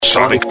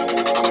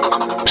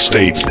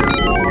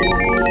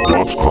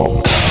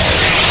SonicState.com.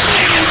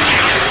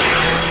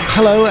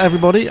 Hello,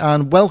 everybody,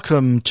 and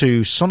welcome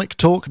to Sonic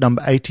Talk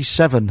number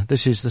 87.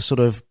 This is the sort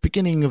of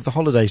beginning of the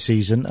holiday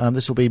season.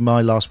 This will be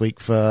my last week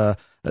for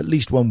at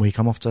least 1 week.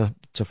 I'm off to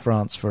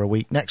France for a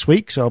week next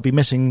week, so I'll be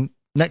missing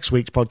next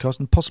week's podcast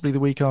and possibly the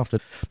week after,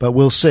 but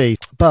we'll see.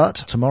 But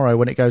tomorrow,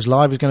 when it goes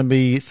live, is going to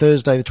be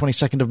Thursday, the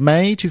 22nd of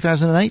May,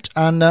 2008,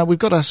 and we've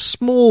got a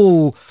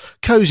small,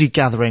 cosy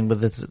gathering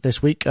with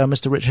this week.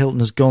 Mr. Rich Hilton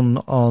has gone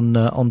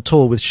on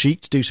tour with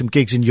Chic to do some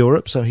gigs in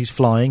Europe, so he's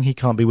flying. He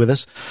can't be with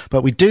us,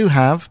 but we do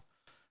have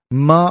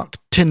Mark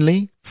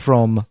Tinley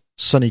from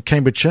sunny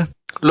Cambridgeshire.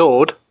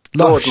 Lord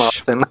Mark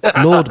Tinley.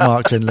 Lord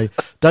Mark Tinley.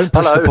 Don't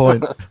push the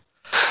point.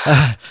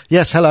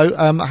 Yes, hello.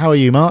 How are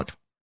you, Mark?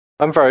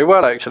 I'm very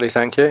well, actually,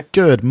 thank you.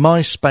 Good.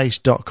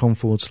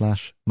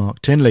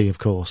 myspace.com/Mark Tinley, of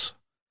course.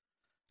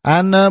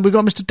 And we've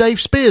got Mr. Dave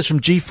Spears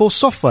from GeForce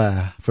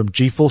Software, from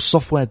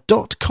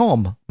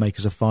geforcesoftware.com,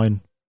 makers of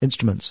fine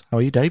instruments. How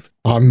are you, Dave?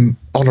 I'm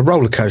on a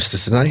roller coaster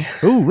today.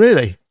 Oh,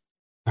 really?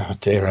 Oh,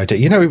 dear, oh, dear.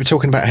 You know, we were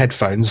talking about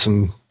headphones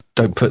and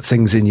don't put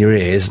things in your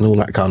ears and all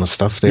that kind of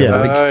stuff the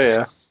other week. Oh,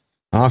 yeah.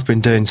 I've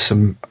been doing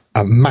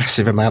a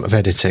massive amount of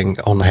editing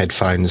on the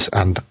headphones,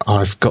 and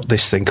I've got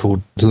this thing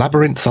called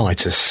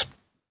labyrinthitis.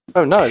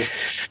 Oh, no.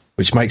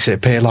 Which makes it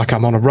appear like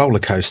I'm on a roller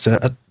coaster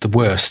at the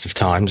worst of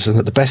times, and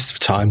at the best of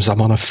times,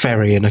 I'm on a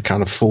ferry in a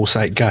kind of force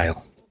 8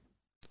 gale.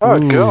 Oh,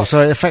 God.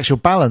 So it affects your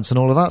balance and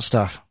all of that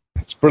stuff.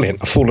 It's brilliant.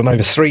 I've fallen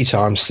over 3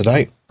 times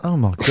today. Oh,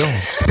 my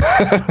God.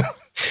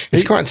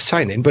 It's quite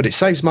entertaining, but it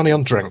saves money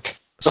on drink.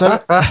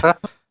 So,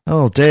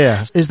 oh,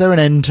 dear. Is there an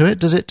end to it?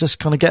 Does it just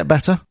kind of get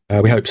better?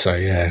 We hope so,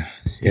 yeah.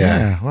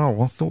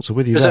 Well, thoughts are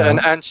with you Is there. it an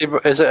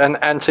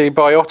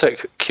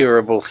antibiotic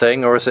curable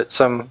thing, or is it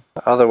some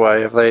other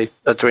way? Have they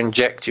to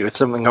inject you with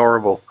something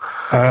horrible?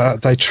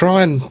 They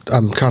try and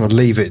kind of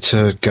leave it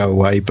to go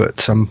away,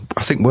 but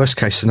I think worst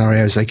case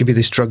scenario is they give you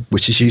this drug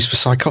which is used for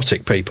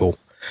psychotic people.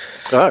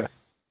 Oh.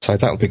 So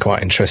that'll be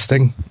quite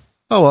interesting.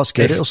 Oh, that's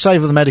good. It'll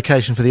save the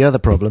medication for the other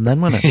problem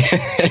then, won't it?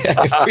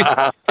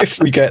 if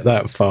we get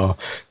that far.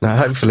 Now,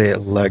 hopefully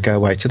it'll go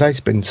away. Today's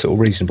been sort of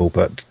reasonable,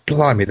 but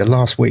blimey, the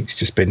last week's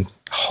just been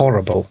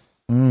horrible.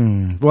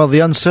 Well, the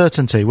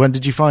uncertainty, when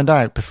did you find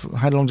out?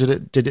 How long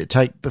did it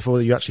take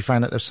before you actually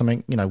found out there's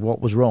something, what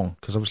was wrong?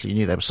 Because obviously you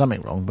knew there was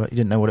something wrong, but you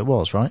didn't know what it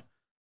was, right?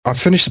 I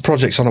finished the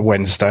projects on a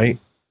Wednesday,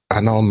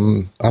 and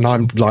I'm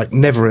like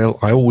never ill.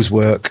 I always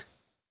work,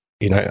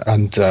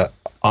 and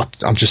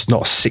I'm just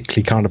not a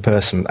sickly kind of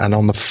person. And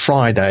on the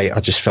Friday, I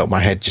just felt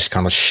my head just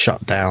kind of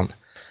shut down.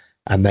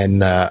 And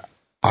then I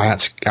had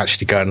to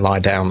actually go and lie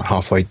down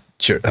halfway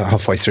through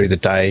the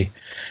day.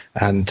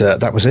 And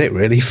that was it,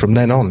 really, from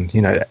then on.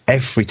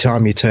 Every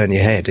time you turn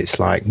your head, it's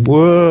like,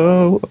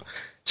 whoa.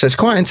 So it's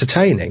quite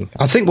entertaining.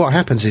 I think what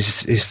happens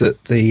is that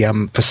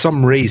for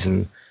some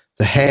reason,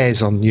 the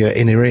hairs on your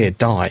inner ear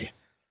die.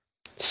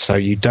 So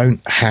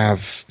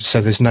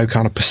there's no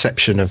kind of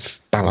perception of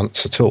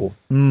balance at all.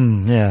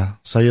 Yeah.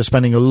 So you're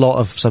spending a lot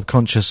of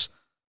subconscious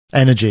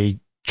energy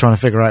trying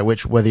to figure out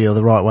whether you're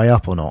the right way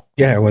up or not.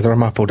 Yeah, whether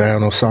I'm up or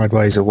down or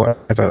sideways or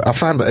whatever. I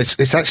found that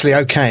it's actually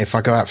okay if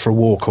I go out for a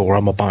walk or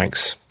on my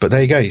bikes. But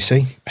there you go, you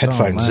see?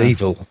 Headphones,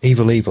 evil.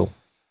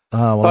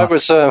 Oh, well, I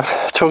was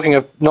talking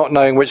of not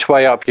knowing which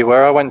way up you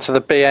were. I went to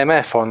the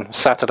BMF on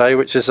Saturday,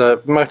 which is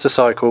a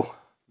motorcycle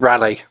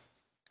rally.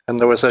 And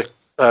there was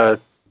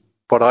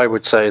what I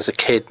would say is a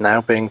kid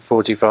now, being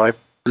 45,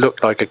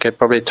 looked like a kid,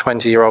 probably a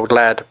 20-year-old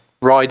lad,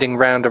 riding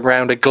round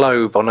around a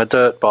globe on a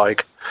dirt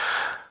bike.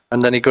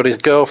 And then he got his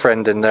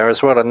girlfriend in there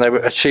as well,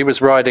 and she was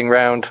riding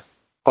round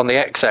on the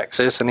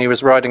x-axis, and he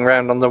was riding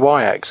round on the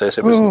y-axis.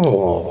 It was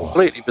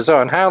completely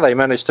bizarre, and how they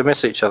managed to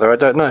miss each other, I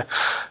don't know.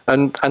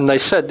 And they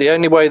said the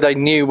only way they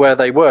knew where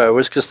they were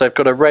was because they've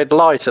got a red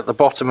light at the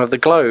bottom of the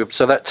globe,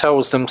 so that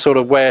tells them sort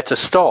of where to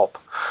stop.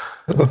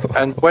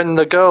 And when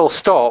the girl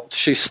stopped,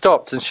 she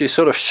stopped and she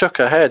sort of shook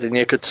her head, and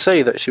you could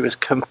see that she was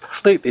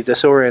completely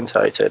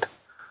disorientated.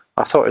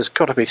 I thought it's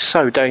got to be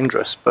so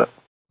dangerous, but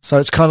so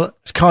it's kind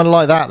of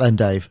like that then,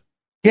 Dave.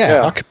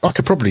 Yeah. I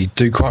could probably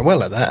do quite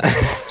well at that.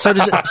 So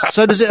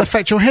does it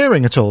affect your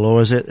hearing at all,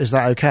 or is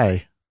that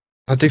okay?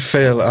 I do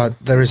feel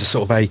there is a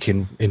sort of ache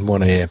in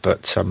one ear,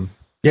 but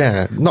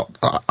I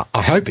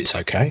hope it's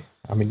okay.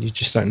 I mean, you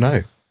just don't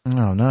know.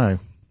 Oh no.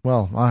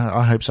 Well,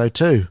 I hope so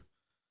too.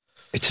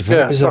 It's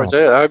very bizarre.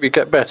 Sorry, I hope you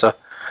get better.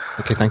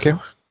 Okay, thank you.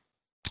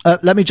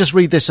 Let me just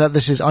read this.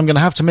 I'm going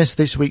to have to miss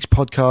this week's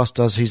podcast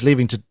as he's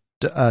leaving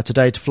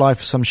today to fly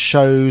for some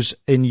shows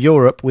in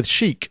Europe with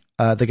Chic.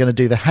 They're going to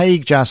do the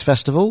Hague Jazz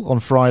Festival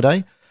on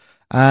Friday,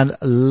 and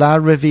La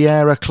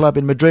Riviera Club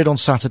in Madrid on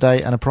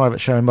Saturday, and a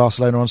private show in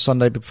Barcelona on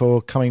Sunday before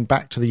coming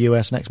back to the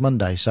US next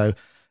Monday. So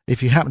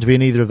if you happen to be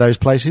in either of those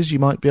places, you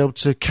might be able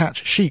to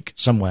catch Chic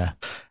somewhere.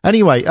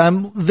 Anyway,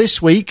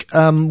 this week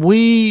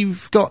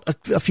we've got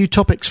a few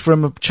topics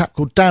from a chap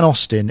called Dan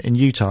Austin in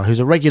Utah, who's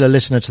a regular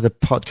listener to the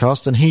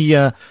podcast, and he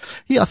I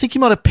think he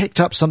might have picked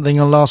up something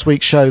on last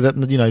week's show that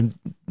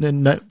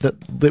note that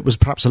it was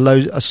perhaps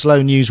a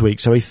slow news week,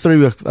 so he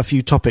threw a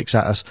few topics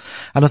at us.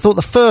 And I thought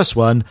the first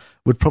one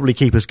would probably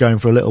keep us going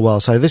for a little while.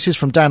 So this is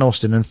from Dan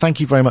Austin, and thank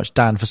you very much,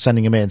 Dan, for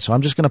sending him in. So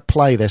I'm just going to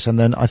play this, and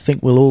then I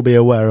think we'll all be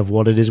aware of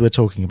what it is we're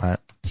talking about.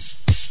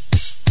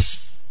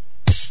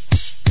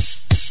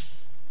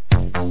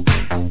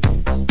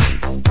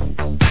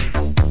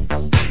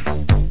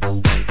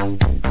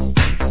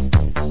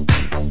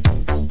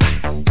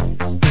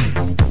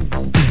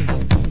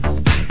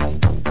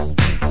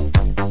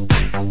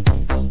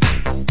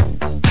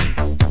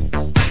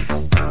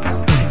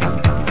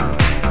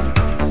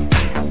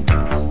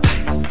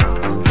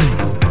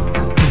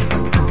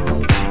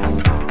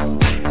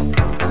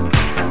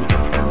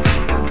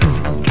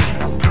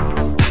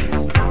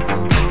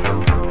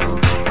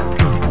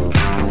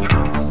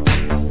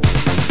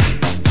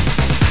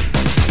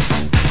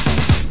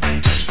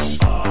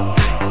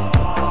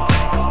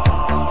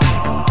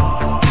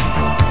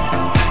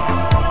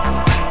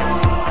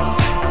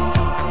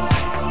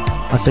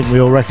 I think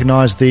we all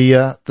recognise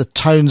the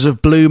tones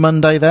of Blue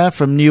Monday there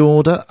from New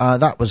Order.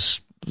 That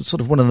was sort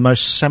of one of the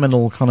most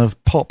seminal kind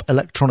of pop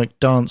electronic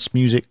dance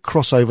music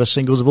crossover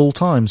singles of all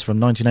times from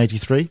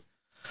 1983.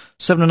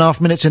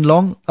 7.5 minutes in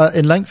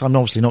length. I'm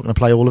obviously not going to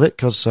play all of it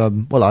because,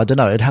 well, I don't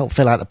know. It'd help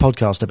fill out the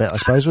podcast a bit, I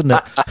suppose, wouldn't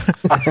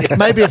it?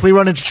 Maybe if we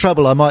run into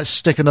trouble, I might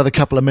stick another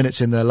couple of minutes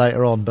in there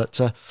later on.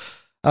 But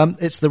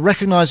it's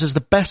recognised as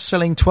the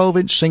best-selling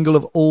 12-inch single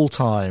of all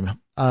time.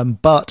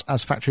 But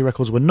as Factory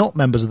Records were not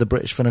members of the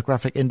British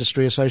Phonographic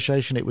Industry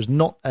Association, it was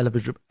not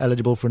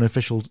eligible for an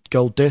official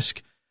gold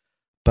disc,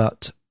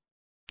 but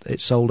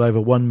it sold over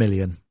 1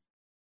 million.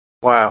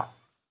 Wow.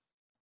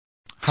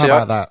 How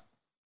about that?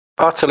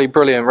 Utterly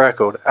brilliant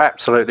record.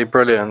 Absolutely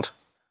brilliant.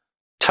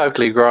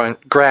 Totally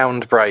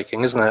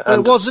groundbreaking, isn't it? Well,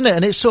 it was, isn't it?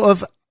 And it's sort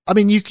of, I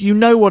mean, you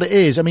know what it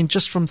is. I mean,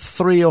 just from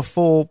 3 or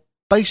 4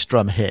 bass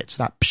drum hits,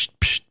 that psh,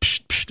 psh,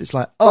 psh, psh, it's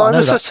like, oh, I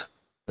know that.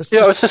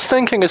 I was just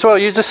thinking as well,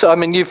 you've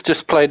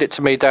just played it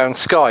to me down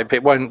Skype.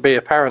 It won't be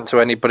apparent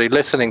to anybody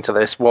listening to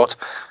this what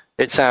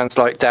it sounds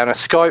like down a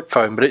Skype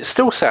phone, but it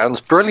still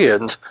sounds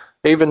brilliant,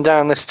 even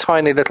down this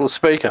tiny little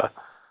speaker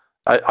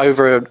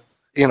over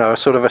a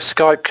sort of a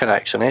Skype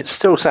connection. It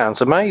still sounds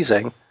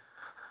amazing.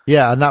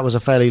 Yeah, and that was a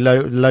fairly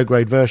low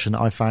grade version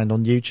I found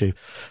on YouTube.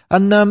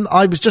 And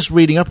I was just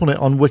reading up on it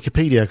on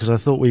Wikipedia because I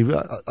thought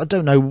I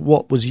don't know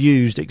what was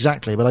used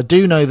exactly, but I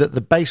do know that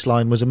the bass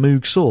line was a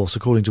Moog source,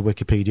 according to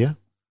Wikipedia.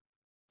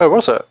 Oh,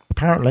 was it?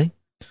 Apparently.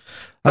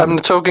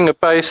 Talking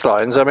of bass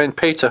lines, I mean,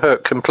 Peter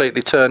Hook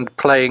completely turned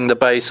playing the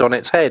bass on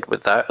its head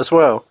with that as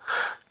well.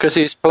 Because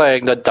he's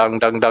playing the dung,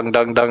 dung, dung,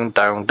 dung, dung,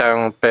 down,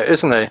 down bit,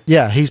 isn't he?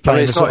 Yeah, he's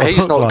playing he's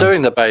not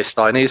doing the bass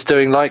line, he's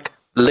doing, like,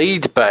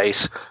 lead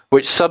bass,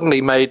 which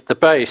suddenly made the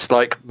bass,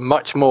 like,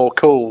 much more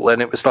cool.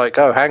 And it was like,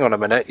 oh, hang on a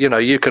minute,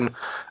 you can...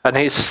 And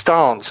his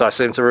stance, I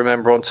seem to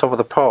remember, on Top of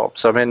the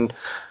Pops, I mean...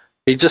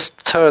 He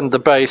just turned the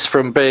bass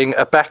from being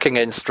a backing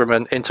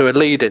instrument into a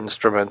lead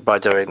instrument by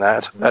doing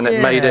that, and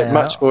it made it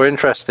much more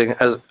interesting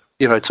as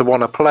to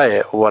want to play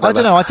it or whatever. I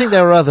don't know. I think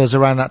there were others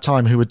around that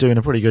time who were doing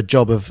a pretty good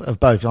job of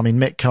both. I mean,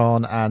 Mick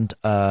Karn and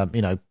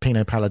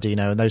Pino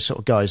Palladino and those sort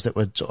of guys that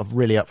were sort of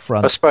really up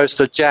front. I was supposed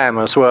to Jam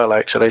as well.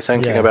 Actually,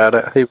 thinking about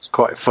it, he was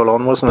quite full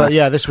on, wasn't he? But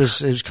yeah,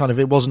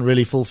 it wasn't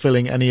really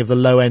fulfilling any of the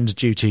low end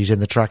duties in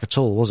the track at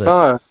all, was it?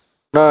 No,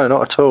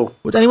 not at all.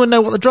 Would anyone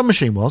know what the drum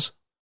machine was?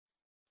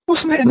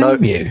 Wasn't it an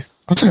EMU?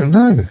 I don't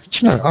know. Do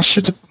you know,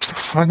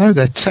 I know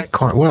their tech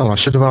quite well. I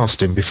should have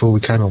asked him before we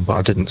came on, but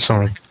I didn't,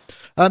 sorry.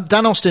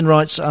 Dan Austin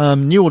writes,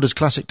 New Order's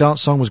classic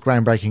dance song was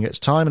groundbreaking at its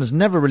time and has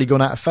never really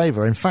gone out of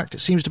favour. In fact,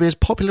 it seems to be as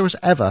popular as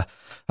ever.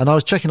 And I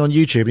was checking on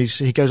YouTube, and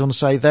he goes on to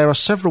say there are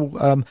several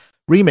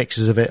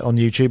remixes of it on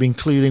YouTube,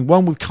 including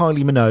one with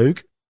Kylie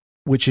Minogue,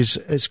 which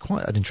is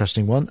quite an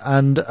interesting one,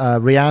 and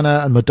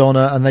Rihanna and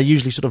Madonna, and they're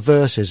usually sort of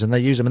verses, and they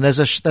use them. And there's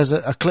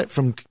a clip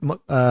from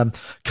Kylie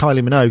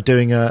Minogue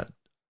doing a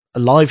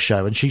live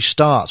show, and she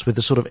starts with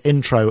the sort of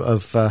intro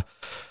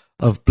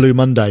of Blue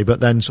Monday, but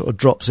then sort of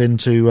drops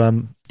into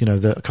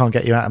the Can't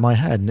Get You Out of My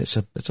Head, and it's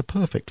a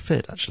perfect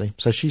fit actually.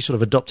 So she sort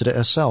of adopted it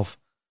herself.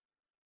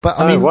 But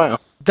I mean, wow.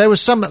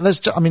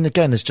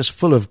 It's just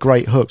full of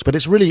great hooks, but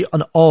it's really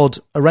an odd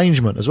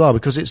arrangement as well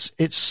because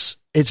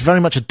it's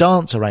very much a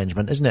dance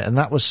arrangement, isn't it? And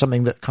that was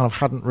something that kind of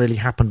hadn't really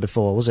happened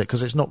before, was it?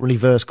 Because it's not really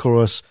verse,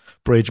 chorus,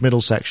 bridge,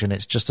 middle section.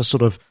 It's just a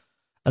sort of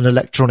an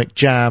electronic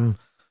jam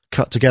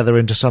cut together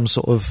into some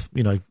sort of,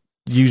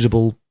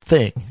 usable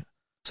thing.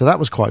 So that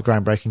was quite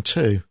groundbreaking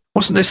too.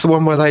 Wasn't this the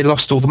one where they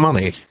lost all the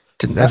money?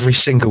 Didn't every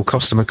single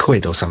cost them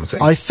 £1 or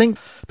something? I think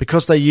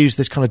because they used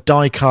this kind of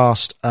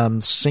die-cast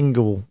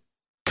single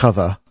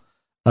cover,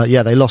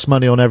 they lost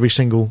money on every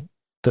single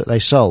that they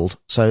sold.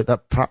 So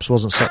that perhaps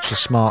wasn't such a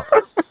smart...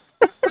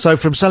 So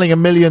from selling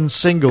 1 million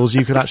singles,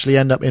 you could actually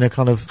end up in a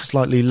kind of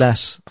slightly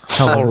less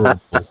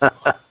horrible.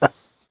 But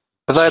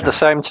they had the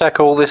same tech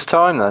all this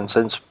time then,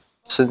 since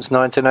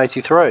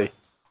 1983.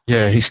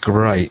 Yeah, he's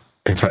great.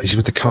 In fact, he's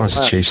with the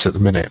Kaiser Chiefs at the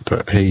minute,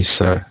 but he's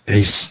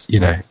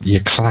your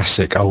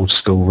classic old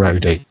school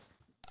roadie.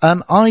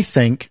 I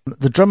think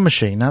the drum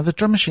machine. Now, the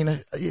drum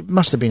machine, it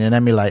must have been an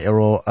emulator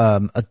or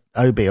a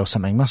Obi or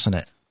something, mustn't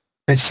it?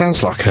 It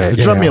sounds like a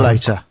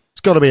drumulator.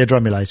 It's got to be a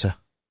drumulator.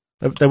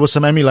 There were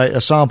some emulator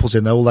samples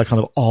in there, all that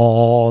kind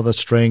of the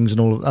strings and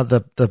all of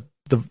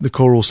the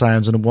choral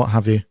sounds and what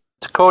have you.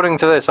 According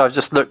to this, I've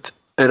just looked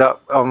it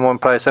up on one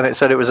place, and it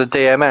said it was a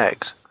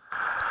DMX.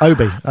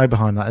 Obi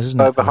behind that,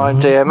 isn't it?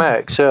 Behind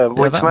DMX, yeah,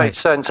 which that makes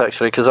sense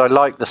actually, because I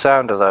like the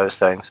sound of those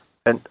things.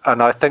 And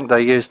I think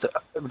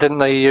didn't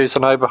they use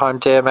an Oberheim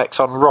DMX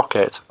on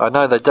Rocket? I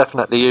know they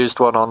definitely used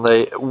one on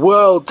the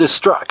World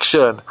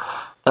Distraction,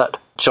 that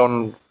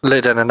John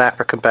Lydon and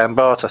African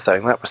Bambaataa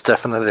thing. That was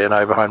definitely an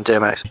Oberheim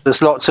DMX.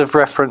 There's lots of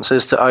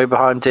references to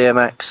Oberheim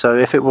DMX, so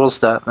if it was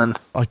that, then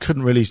I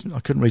couldn't really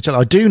tell.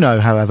 I do know,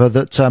 however,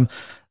 that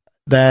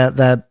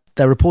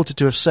they're reported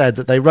to have said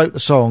that they wrote the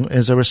song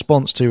as a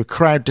response to a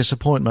crowd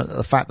disappointment at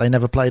the fact they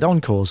never played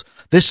encores.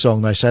 This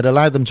song, they said,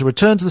 allowed them to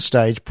return to the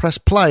stage, press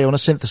play on a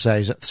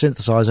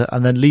synthesizer,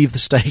 and then leave the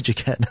stage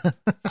again.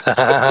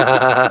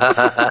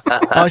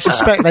 I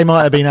suspect they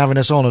might have been having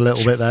us on a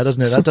little bit there,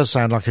 doesn't it? That does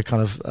sound like a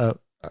kind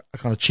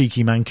of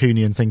cheeky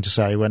Mancunian thing to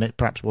say when it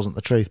perhaps wasn't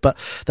the truth. But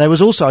there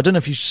was also, I don't know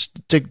if you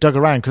dug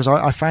around, because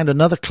I found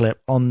another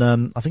clip on,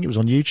 I think it was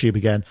on YouTube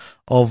again,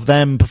 of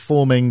them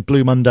performing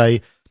Blue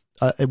Monday,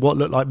 what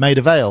looked like Maida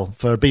Vale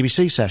for a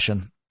BBC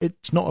session.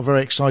 It's not a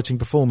very exciting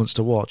performance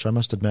to watch, I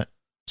must admit.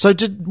 So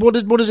what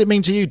does it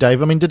mean to you,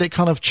 Dave? I mean, did it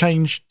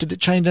change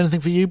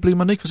anything for you, Blue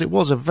Monday? Because it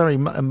was a very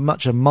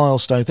much a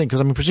milestone thing. Because,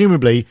 I mean,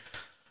 presumably,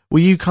 were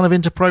you kind of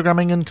into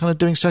programming and kind of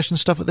doing session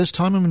stuff at this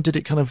time? I mean, did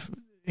it kind of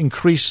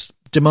increase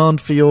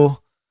demand for your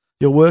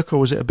work, or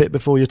was it a bit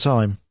before your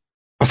time?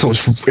 I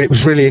thought it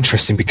was really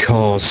interesting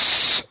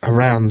because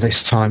around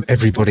this time,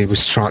 everybody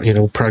was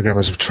trying,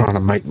 programmers were trying to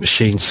make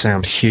machines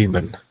sound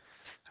human.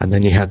 And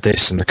then you had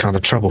this and the kind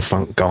of Trouble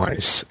Funk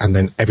guys, and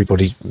then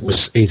everybody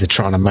was either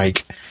trying to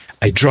make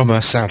a drummer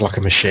sound like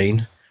a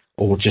machine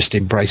or just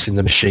embracing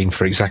the machine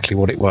for exactly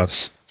what it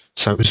was.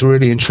 So it was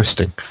really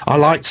interesting. I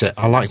liked it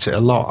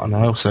a lot. And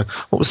I also,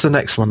 what was the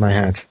next one they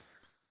had?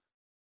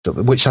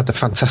 Which had the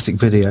fantastic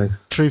video?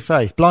 True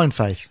Faith, Blind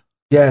Faith.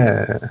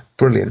 Yeah,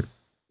 brilliant.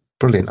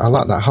 I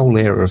like that whole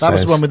era of that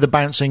was theirs. the one with the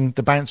bouncing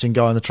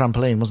guy on the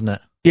trampoline, wasn't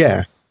it?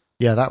 Yeah,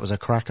 that was a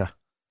cracker.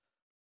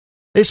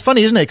 It's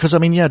funny, isn't it? Because, I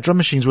mean, drum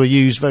machines were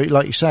used very,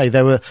 like you say,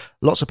 there were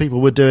lots of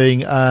people were doing,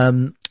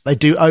 they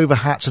do over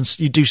hats, and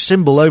you do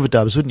cymbal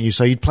overdubs, wouldn't you?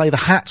 So you'd play the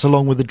hats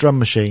along with the drum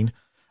machine,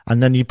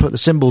 and then you put the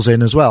cymbals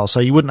in as well.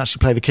 So you wouldn't actually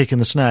play the kick and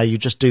the snare, you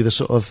just do the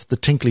sort of the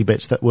tinkly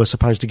bits that were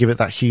supposed to give it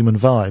that human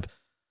vibe.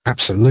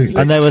 Absolutely.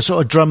 And there were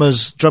sort of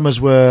drummers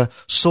were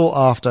sought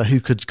after who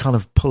could kind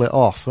of pull it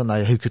off, weren't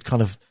they? Who could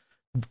kind of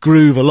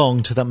groove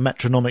along to that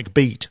metronomic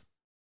beat.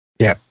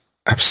 Yeah.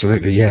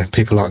 Absolutely, yeah.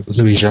 People like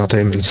Louis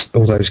Jardim and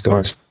all those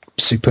guys,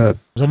 superb.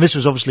 And this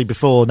was obviously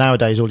before.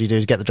 Nowadays, all you do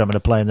is get the drummer to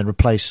play and then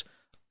replace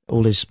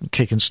all his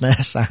kick and snare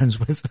sounds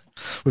with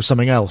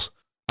something else.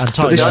 And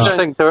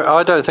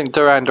I don't think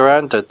Duran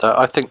Duran did that.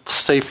 I think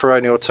Steve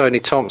Ferroni or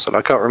Tony Thompson.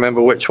 I can't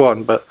remember which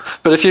one, but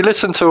if you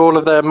listen to all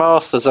of their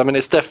masters, I mean,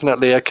 it's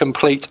definitely a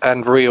complete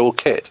and real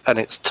kit, and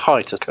it's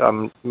tight.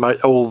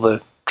 All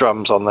the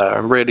drums on there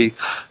and really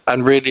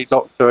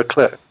locked to a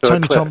clip.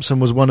 Tony Thompson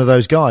was one of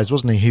those guys,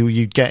 wasn't he, who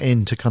you'd get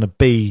in to kind of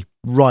be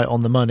right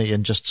on the money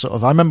and just sort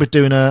of. I remember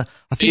doing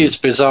It's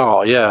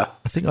bizarre, yeah.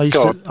 I think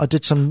I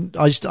did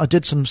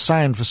some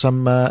sound for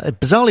some.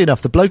 Bizarrely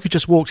enough, the bloke who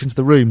just walked into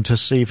the room to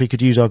see if he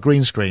could use our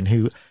green screen,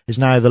 who is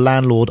now the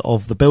landlord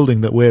of the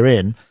building that we're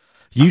in,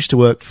 used to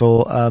work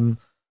for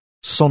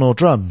Sonor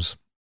Drums.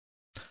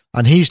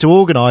 And he used to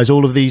organise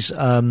all of these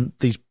kind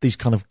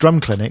of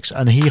drum clinics,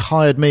 and he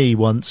hired me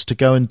once to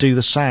go and do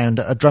the sound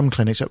at a drum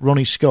clinics at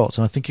Ronnie Scott's,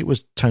 and I think it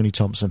was Tony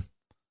Thompson.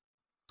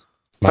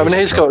 I mean,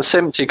 he's got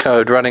SMPTE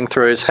code running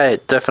through his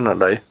head,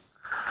 definitely.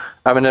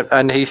 I mean,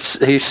 and he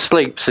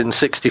sleeps in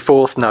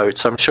 64th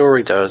notes. I'm sure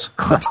he does.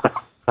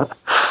 I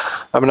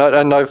mean,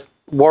 I know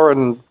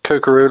Warren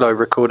Cucurulo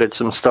recorded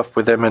some stuff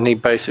with him, and he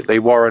basically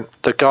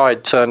the guy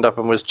turned up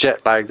and was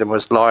jet lagged and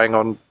was lying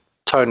on.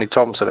 Tony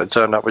Thompson had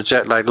turned up with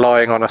jet lag,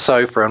 lying on a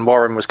sofa, and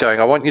Warren was going,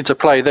 "I want you to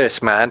play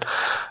this, man,"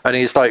 and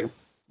he's like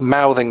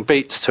mouthing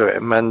beats to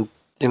him, and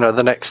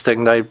the next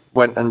thing they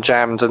went and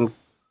jammed and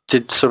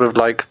did sort of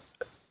like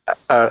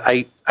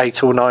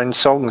 8 or 9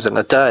 songs in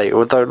a day,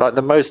 although like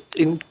the most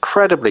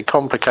incredibly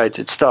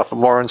complicated stuff,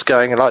 and Warren's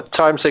going like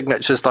time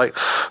signatures like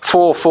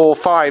 4 4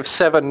 5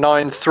 7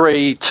 9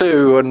 3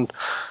 2, and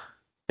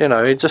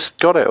he just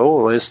got it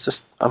all. It's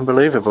just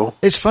unbelievable.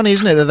 It's funny,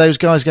 isn't it, that those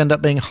guys end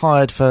up being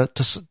hired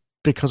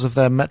because of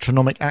their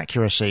metronomic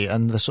accuracy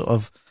and the sort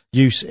of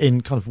use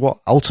in kind of what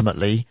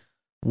ultimately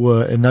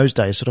were in those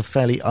days sort of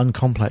fairly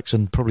uncomplex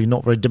and probably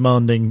not very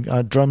demanding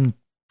drum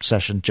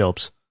session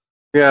jobs.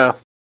 Yeah.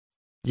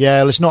 Yeah,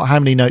 well, it's not how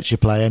many notes you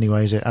play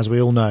anyway, is it, as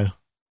we all know?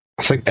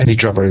 I think any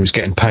drummer who was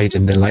getting paid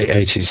in the late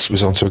 80s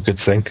was onto a good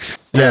thing.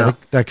 Yeah,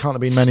 there can't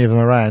have been many of them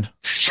around.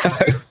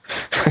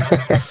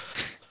 No.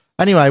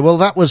 Anyway, well,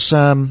 that was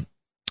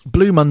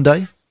Blue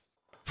Monday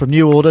from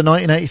New Order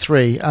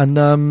 1983,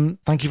 and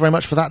thank you very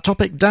much for that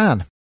topic,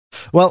 Dan.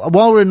 Well,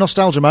 while we're in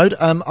nostalgia mode,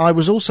 I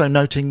was also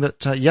noting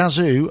that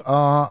Yazoo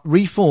are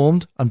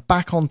reformed and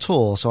back on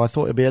tour, so I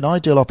thought it'd be an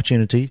ideal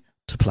opportunity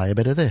to play a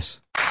bit of this.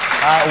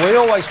 We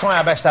always try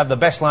our best to have the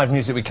best live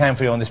music we can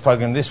for you on this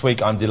programme. This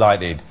week, I'm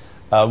delighted.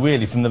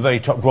 Really, from the very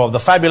top drawer of the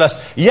fabulous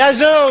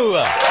Yazoo!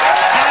 Hey!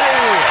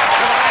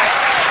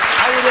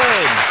 How you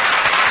doing?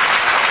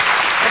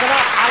 Look at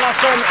that,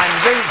 Alison and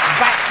Vince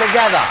back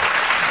together.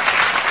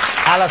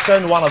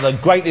 Alison, one of the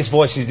greatest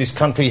voices this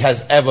country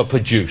has ever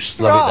produced.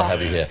 Lovely to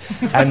have you here.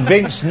 And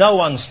Vince, no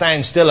one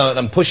stands still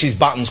and pushes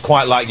buttons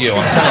quite like you,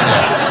 I'm telling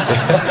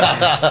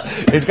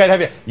you. It's great to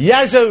have you.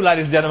 Yazoo,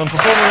 ladies and gentlemen,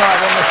 performing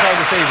live on the show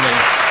this evening.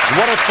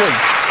 What a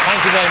treat.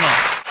 Thank you very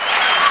much.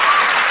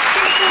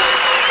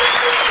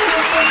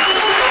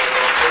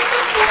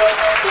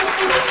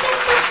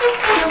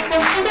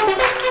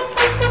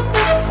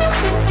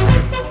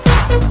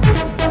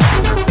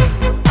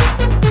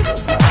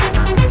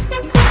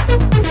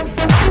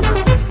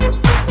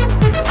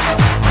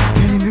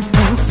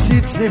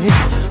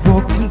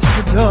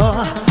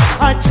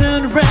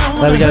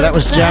 There we go, that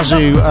was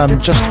Yazoo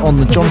just on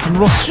the Jonathan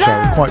Ross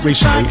show quite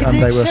recently, and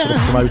they were sort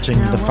of promoting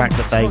the fact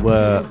that they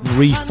were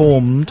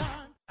reformed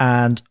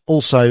and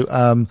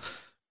also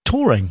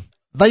touring.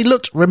 They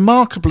looked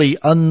remarkably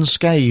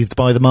unscathed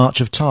by the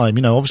march of time,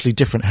 you know, obviously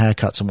different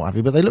haircuts and what have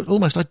you, but they looked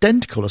almost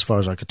identical as far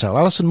as I could tell.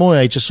 Alison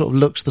Moyet just sort of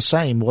looks the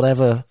same,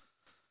 whatever.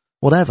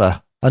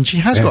 And she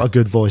has got a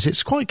good voice.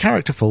 It's quite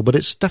characterful, but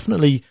it's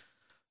definitely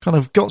kind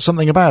of got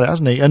something about it,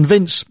 hasn't he? And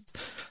Vince,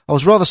 I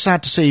was rather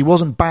sad to see he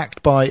wasn't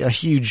backed by a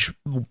huge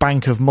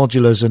bank of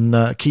modulars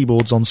and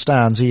keyboards on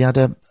stands. He had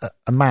a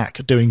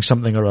Mac doing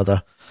something or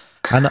other.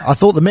 And I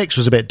thought the mix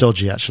was a bit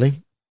dodgy, actually.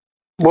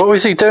 What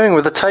was he doing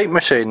with the tape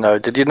machine, though?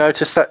 Did you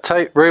notice that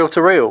tape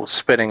reel-to-reel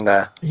spinning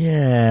there?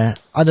 Yeah.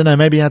 I don't know,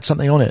 maybe he had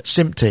something on it.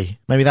 SMPTE.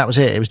 Maybe that was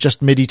it. It was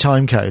just MIDI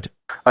timecode.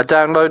 I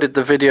downloaded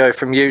the video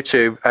from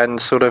YouTube and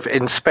sort of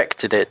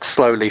inspected it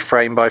slowly,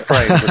 frame by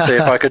frame, to see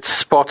if I could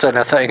spot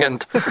anything,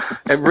 and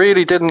it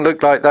really didn't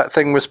look like that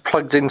thing was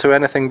plugged into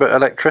anything but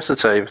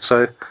electricity.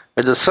 So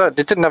it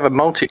didn't have a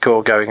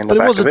multi-core going in the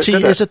back of it, did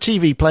it? It's a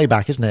TV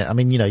playback, isn't it? I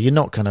mean, you know, you're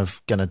not kind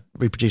of going to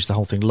reproduce the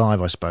whole thing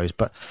live, I suppose,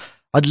 but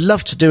I'd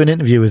love to do an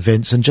interview with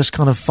Vince and just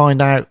kind of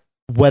find out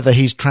whether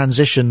he's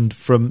transitioned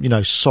from, you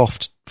know,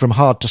 from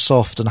hard to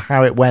soft, and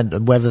how it went,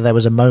 and whether there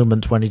was a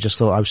moment when he just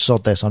thought, oh,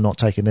 sod this, I'm not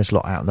taking this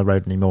lot out on the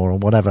road anymore, or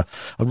whatever.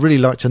 I'd really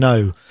like to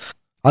know.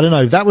 I don't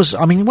know.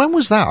 When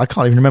was that? I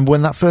can't even remember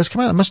when that first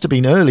came out. It must have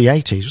been early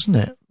 80s, wasn't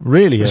it?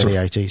 Really early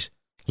 80s.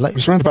 It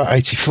was around about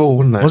 84,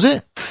 wasn't it? Was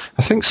it?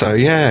 I think so,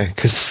 yeah,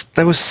 because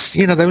there was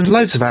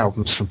loads of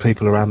albums from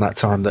people around that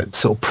time that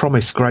sort of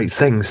promised great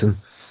things, and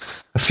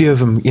a few of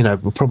them, you know,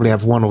 will probably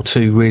have one or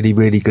two really,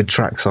 really good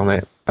tracks on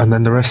it, and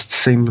then the rest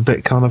seemed a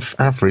bit kind of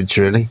average,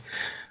 really.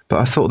 But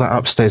I thought that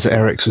Upstairs at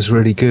Eric's was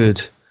really good.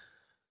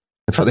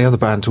 In fact, the other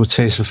band were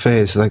Tears for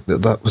Fears.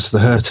 That was The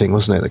Hurting,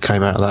 wasn't it, that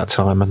came out at that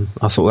time, and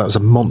I thought that was a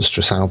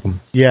monstrous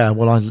album. Yeah,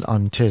 well,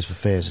 I'm Tears for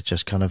Fears are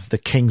just kind of the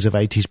kings of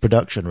 80s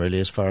production,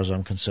 really, as far as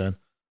I'm concerned.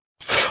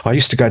 I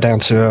used to go down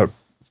to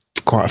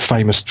quite a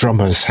famous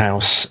drummer's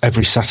house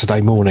every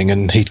Saturday morning,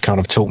 and he'd kind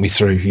of talk me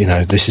through, you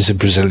know, this is a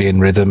Brazilian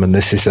rhythm and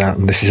this is that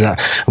and this is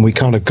that, and we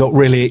kind of got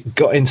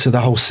into the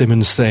whole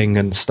Simmons thing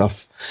and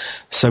stuff.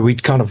 So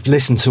we'd kind of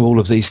listen to all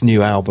of these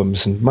new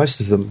albums, and most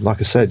of them, like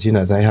I said, you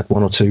know, they had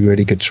one or two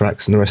really good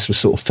tracks and the rest were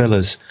sort of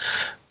fillers.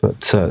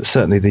 But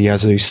certainly the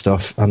Yazoo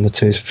stuff and the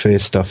Tears for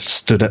Fears stuff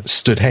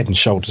stood head and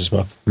shoulders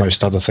above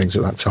most other things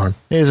at that time.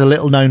 Here's a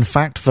little known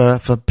fact for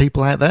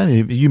people out there.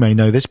 You may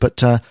know this,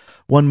 but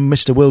one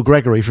Mr. Will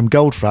Gregory from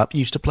Goldfrapp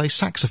used to play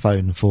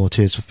saxophone for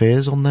Tears for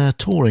Fears on their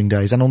touring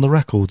days and on the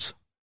records.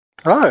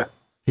 Oh.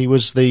 He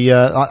was the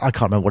I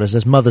can't remember what it is.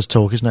 There's Mother's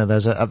Talk, isn't there?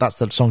 That's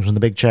the songs from the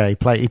Big Chair.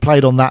 He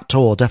played on that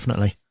tour,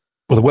 definitely.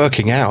 Well, the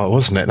Working Hour,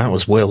 wasn't it? That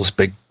was Will's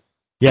big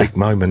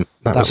moment.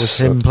 That was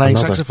him playing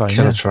saxophone.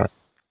 Killer track.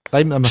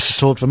 They must have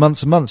toured for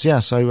months and months. Yeah.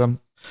 So.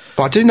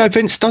 But I do know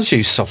Vince does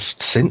use soft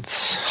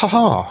synths. Ha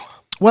ha.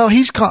 Well,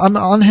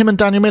 on him and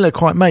Daniel Miller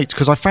quite mates,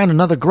 because I found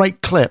another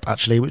great clip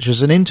actually, which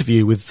was an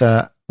interview with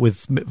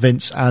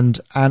Vince and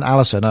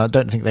Alison. I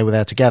don't think they were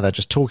there together,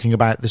 just talking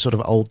about the sort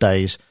of old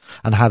days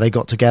and how they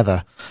got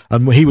together.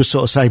 And he was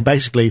sort of saying,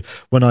 basically,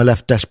 when I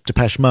left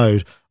Depeche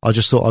Mode, I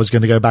just thought I was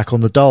going to go back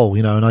on the dole,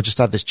 you know, and I just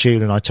had this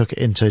tune and I took it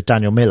into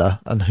Daniel Miller,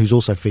 and who's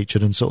also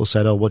featured, and sort of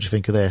said, oh, what do you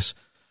think of this?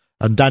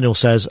 And Daniel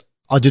says,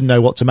 I didn't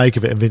know what to make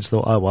of it, and Vince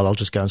thought, oh, well, I'll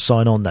just go and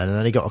sign on then. And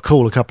then he got a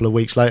call a couple of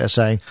weeks later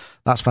saying,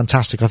 that's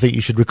fantastic, I think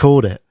you should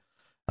record it.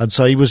 And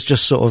so he was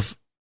just sort of,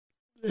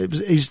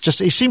 he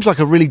seems like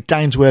a really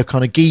down-to-earth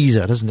kind of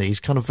geezer, doesn't he? He's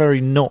kind of very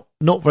not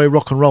very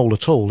rock and roll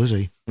at all, is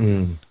he?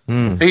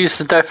 He's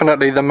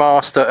definitely the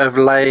master of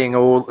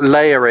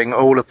layering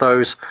all of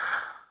those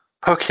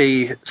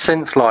hooky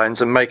synth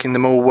lines and making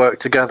them all work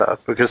together,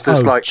 because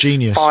there's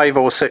genius. 5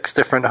 or 6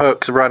 different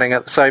hooks running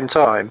at the same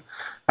time.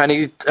 And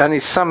he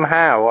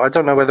somehow, I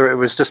don't know whether it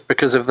was just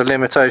because of the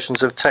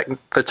limitations of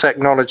the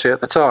technology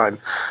at the time,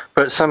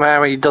 but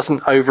somehow he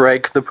doesn't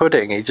over-egg the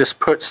pudding. He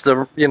just puts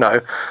the,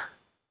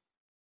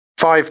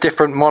 5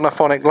 different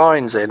monophonic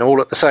lines in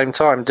all at the same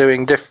time,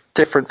 doing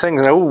different things,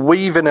 and they're all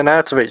weaving in and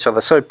out of each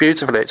other so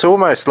beautifully. It's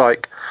almost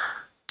like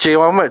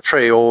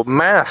geometry or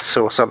maths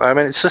or something. I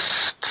mean, it's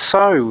just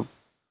so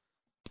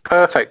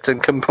perfect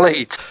and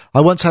complete.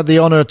 I once had the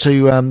honour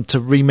to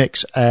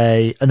remix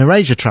an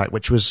Erasure track,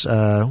 which was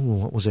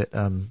what was it?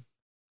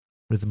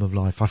 Rhythm of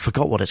Life. I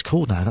forgot what it's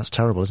called now. That's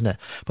terrible, isn't it?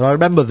 But I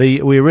remember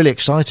we were really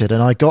excited,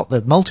 and I got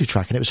the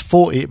multi-track, and it was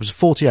 40. It was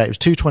 48. It was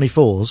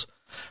 224s,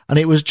 and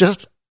it was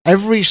just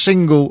every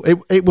single.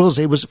 It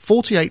was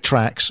 48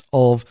 tracks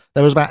of.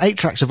 There was about 8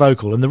 tracks of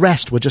vocal, and the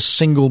rest were just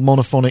single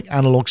monophonic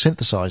analog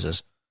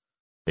synthesizers.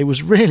 It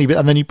was really,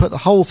 and then you put the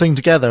whole thing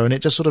together, and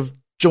it just sort of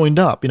joined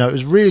up. You know, it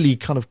was really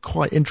kind of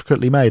quite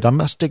intricately made. I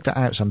must dig that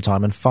out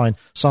sometime and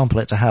sample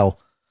it to hell.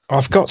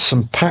 I've got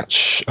some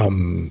patch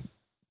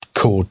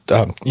called,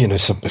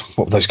 some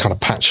what were those kind of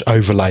patch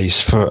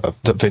overlays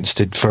that Vince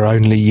did for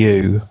Only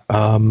You,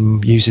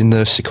 using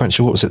the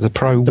sequential. What was it? The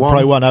Pro 1. The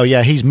Pro 1. Oh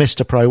yeah, he's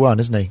Mr. Pro 1,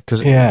 isn't he?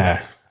 Yeah,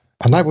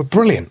 and they were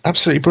brilliant,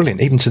 absolutely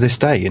brilliant. Even to this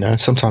day, you know,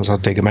 sometimes I'll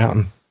dig them out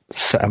and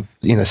set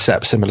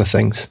up similar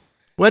things.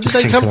 Where did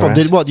they come from?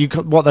 Did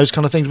what those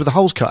kind of things with the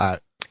holes cut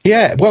out?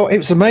 Yeah, well, it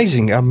was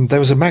amazing. There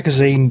was a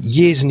magazine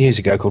years and years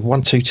ago called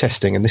 1-2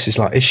 Testing, and this is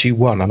like issue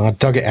 1, and I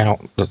dug it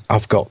out.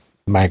 I've got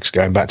mags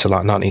going back to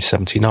like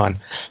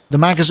 1979. The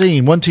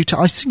magazine 1-2.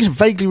 I think I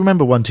vaguely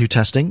remember 1-2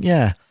 Testing.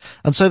 Yeah,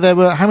 and so there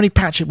were how many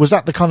patches? Was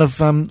that the kind of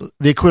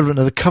the equivalent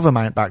of the cover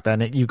mount back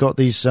then? You got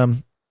these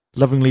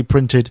lovingly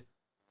printed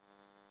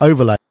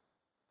overlay.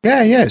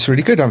 Yeah, it's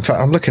really good. In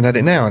fact, I'm looking at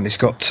it now, and it's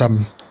got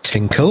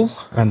tinkle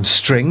and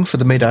string for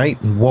the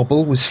mid-8 and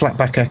wobble with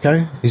slapback echo,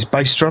 his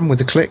bass drum with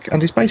the click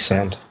and his bass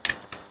sound.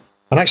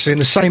 And actually in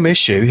the same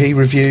issue he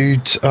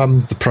reviewed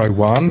the Pro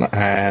 1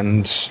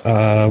 and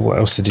what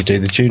else did he do?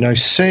 The Juno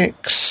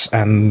 6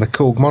 and the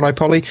Korg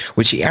Monopoly,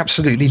 which he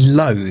absolutely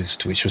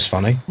loathed, which was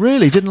funny.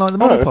 Really? Didn't like the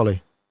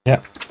Monopoly?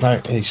 Yeah. No,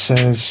 he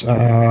says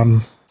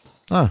a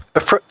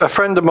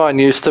friend of mine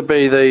used to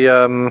be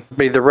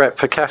the rep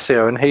for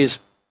Casio, and he's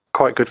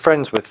quite good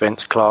friends with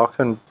Vince Clarke,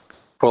 and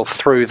well,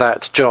 through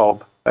that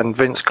job. And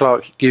Vince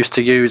Clarke used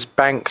to use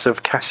banks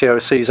of Casio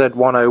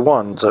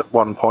CZ101s at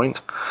one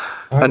point.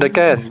 And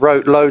again,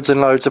 wrote loads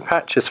and loads of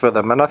patches for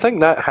them. And I think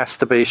that has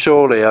to be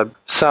surely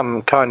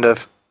some kind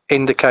of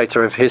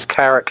indicator of his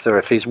character,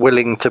 if he's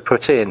willing to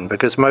put in,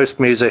 because most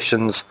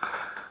musicians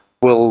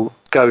will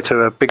go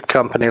to a big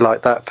company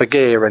like that for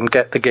gear and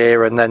get the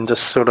gear and then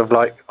just sort of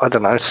like, I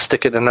don't know,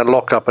 stick it in a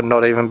lockup and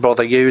not even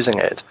bother using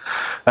it.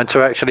 And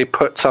to actually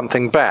put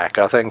something back,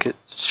 I think it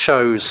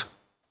shows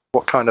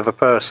what kind of a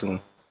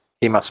person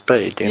he must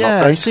be. Do you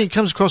not think? He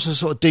comes across as a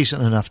sort of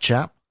decent enough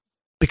chap.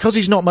 Because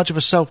he's not much of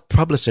a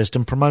self-publicist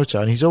and promoter,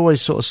 and he's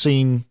always sort of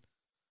seen...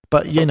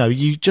 But, you know,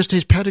 just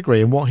his pedigree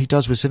and what he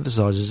does with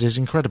synthesizers is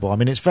incredible. I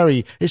mean,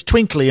 it's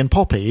twinkly and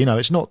poppy, you know,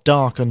 it's not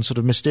dark and sort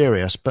of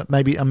mysterious, but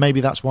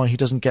maybe that's why he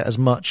doesn't get as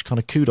much kind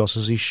of kudos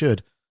as he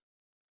should.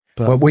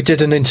 But, well, we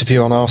did an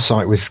interview on our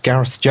site with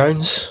Gareth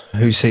Jones,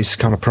 who's his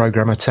kind of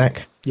programmer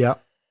tech. Yeah.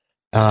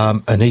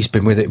 And he's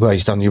been with it, well,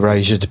 he's done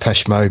Erasure,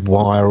 Depeche Mode,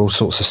 Wire, all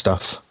sorts of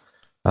stuff.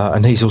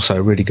 And he's also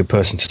a really good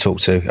person to talk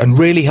to, and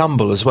really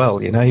humble as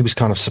well. You know, he was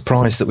kind of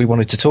surprised that we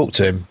wanted to talk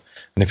to him.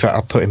 And in fact,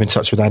 I put him in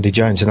touch with Andy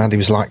Jones, and Andy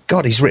was like,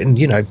 God, he's written,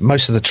 you know,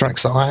 most of the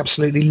tracks that I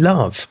absolutely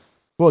love.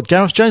 What,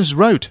 Gareth Jones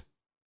wrote?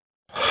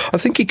 I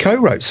think he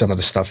co-wrote some of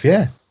the stuff,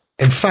 yeah.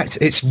 In fact,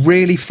 it's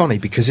really funny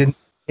because in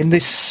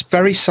this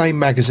very same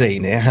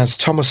magazine, it has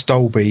Thomas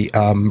Dolby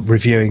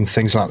reviewing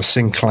things like the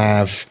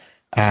Synclav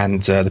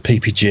and the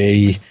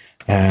PPG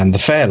and the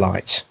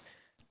Fairlight.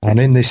 And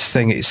in this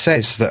thing, it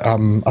says that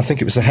I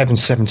think it was the Heaven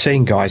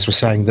 17 guys were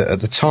saying that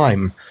at the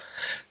time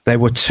there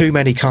were too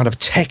many kind of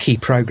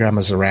techie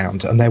programmers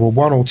around, and there were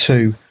one or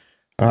two.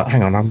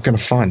 Hang on, I'm going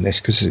to find this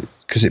because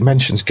it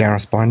mentions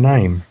Gareth by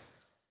name.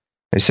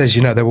 It says,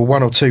 you know, there were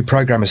one or two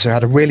programmers who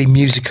had a really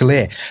musical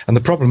ear. And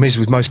the problem is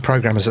with most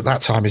programmers at that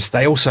time is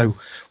they also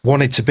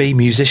wanted to be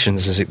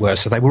musicians, as it were.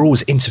 So they were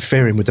always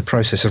interfering with the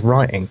process of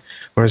writing.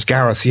 Whereas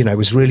Gareth, you know,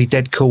 was really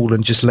dead cool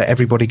and just let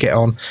everybody get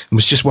on, and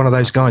was just one of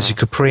those guys who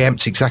could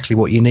preempt exactly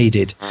what you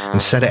needed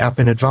and set it up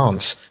in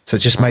advance. So it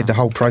just made the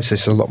whole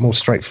process a lot more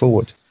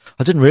straightforward.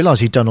 I didn't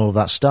realise he'd done all of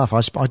that stuff.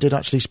 I did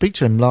actually speak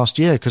to him last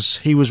year because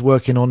he was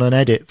working on an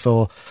edit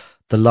for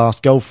the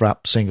last Golf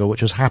Rap single,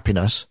 which was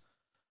Happiness.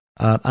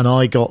 And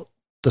I got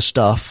the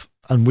stuff,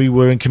 and we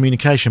were in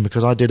communication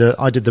because I did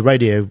the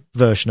radio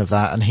version of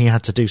that, and he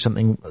had to do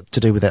something to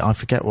do with it. I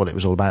forget what it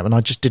was all about, and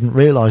I just didn't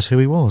realise who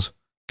he was.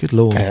 Good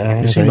Lord.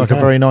 He seemed like a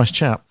very nice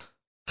chap.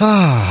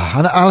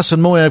 And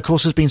Alison Moyer, of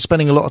course, has been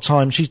spending a lot of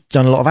time. She's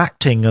done a lot of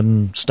acting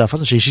and stuff,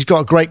 hasn't she? She's got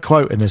a great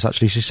quote in this,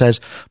 actually. She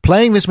says,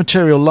 "Playing this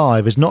material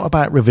live is not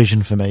about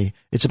revision for me.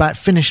 It's about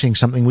finishing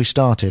something we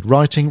started.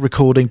 Writing,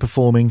 recording,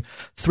 performing.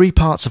 3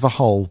 parts of a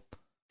whole.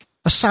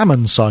 A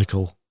salmon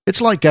cycle.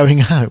 It's like going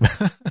home."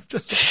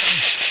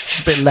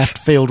 Just a bit left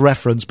field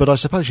reference, but I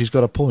suppose she's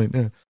got a point.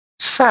 Yeah.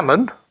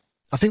 Salmon?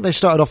 I think they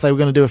started off, they were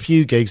going to do a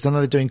few gigs, then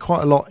they're doing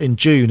quite a lot in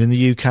June in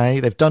the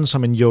UK. They've done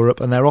some in Europe,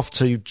 and they're off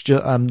to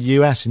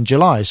US in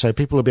July, so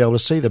people will be able to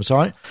see them.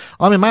 So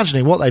I'm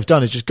imagining what they've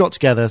done is just got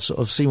together, sort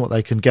of seen what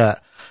they can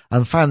get,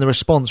 and found the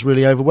response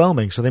really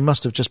overwhelming. So they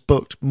must have just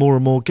booked more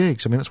and more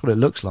gigs. I mean, that's what it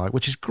looks like,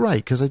 which is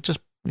great, because they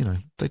just,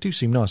 they do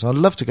seem nice. I'd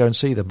love to go and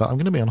see them, but I'm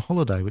going to be on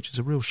holiday, which is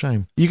a real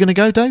shame. Are you going to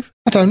go, Dave?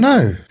 I don't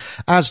know.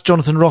 As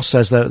Jonathan Ross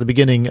says there at the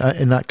beginning,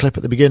 in that clip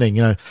at the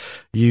beginning,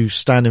 you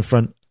stand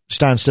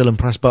still and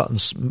press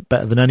buttons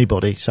better than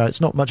anybody. So it's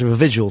not much of a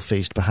visual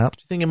feast, perhaps.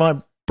 Do you think it might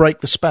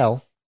break the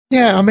spell?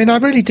 Yeah, I mean, I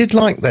really did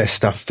like their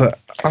stuff, but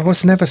I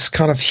was never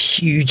kind of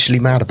hugely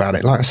mad about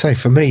it. Like I say,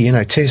 for me,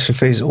 Tears for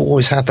Fears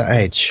always had that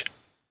edge.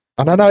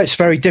 And I know it's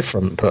very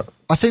different, but...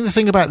 I think the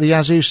thing about the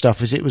Yazoo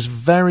stuff is it was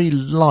very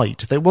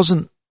light.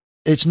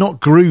 It's not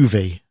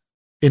groovy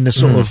in the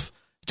sort of...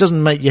 It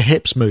doesn't make your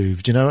hips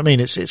move, do you know what I mean?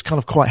 It's kind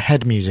of quite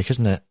head music,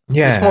 isn't it?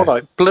 Yeah. It's more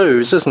like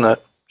blues, isn't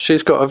it?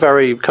 She's got a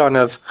very kind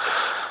of...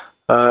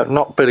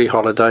 not Billie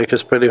Holiday,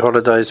 because Billie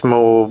Holiday's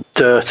more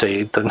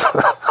dirty than,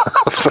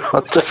 for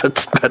want of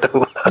a better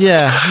word.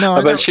 Yeah,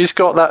 no, but she's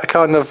got that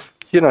kind of,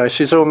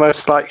 she's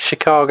almost like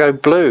Chicago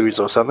blues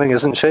or something,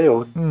 isn't she?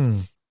 Or...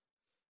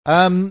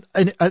 And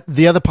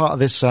the other part of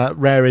this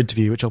rare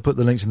interview, which I'll put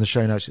the links in the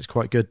show notes, it's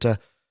quite good.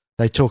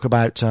 They talk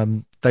about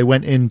they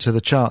went into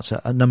the charts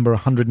at number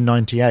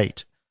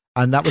 198.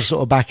 And that was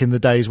sort of back in the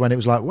days when it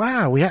was like,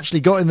 wow, we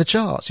actually got in the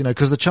charts,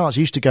 because the charts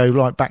used to go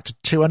right back to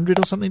 200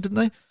 or something, didn't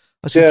they?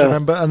 I seem to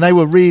remember, and they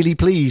were really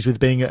pleased with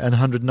being at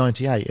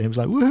 198, and it was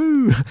like,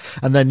 woohoo!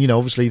 And then,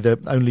 obviously, the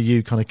Only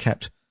You kind of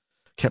kept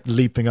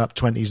leaping up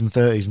 20s and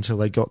 30s until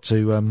they got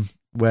to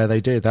where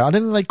they did. I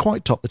don't think they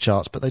quite topped the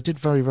charts, but they did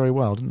very, very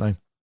well, didn't they?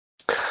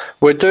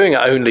 We're doing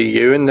Only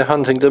You in the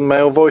Huntingdon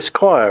Male Voice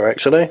Choir,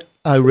 actually.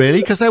 Oh, really?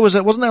 Because there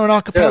wasn't there an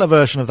a cappella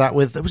version of that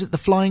with, was it the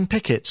Flying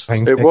Pickets?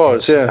 It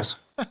was, yes.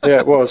 Yeah,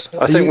 it was.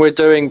 I think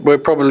we're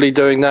probably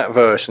doing that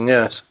version,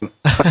 yes.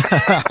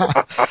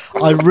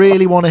 I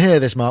really want to hear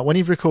this, Mark. When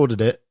you've recorded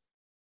it,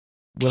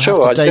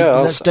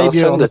 let's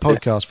debut it on the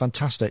podcast.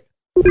 Fantastic.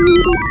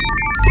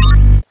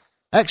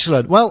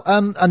 Excellent. Well,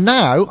 and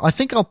now I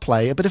think I'll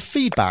play a bit of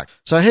feedback.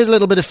 So here's a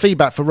little bit of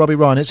feedback for Robbie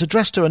Ryan. It's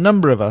addressed to a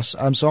number of us,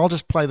 so I'll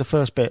just play the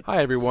first bit.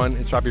 Hi, everyone.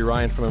 It's Robbie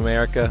Ryan from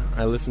America.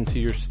 I listen to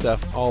your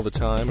stuff all the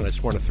time, and I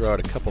just want to throw out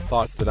a couple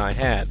thoughts that I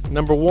had.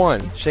 Number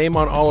one, shame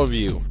on all of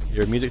you.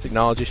 You're a music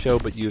technology show,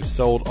 but you've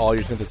sold all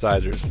your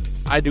synthesizers.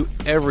 I do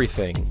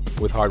everything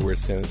with hardware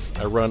synths.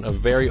 I run a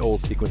very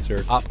old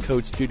sequencer,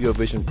 Opcode Studio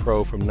Vision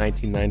Pro from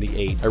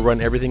 1998. I run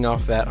everything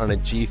off that on a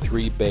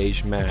G3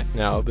 beige Mac.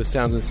 Now, this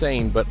sounds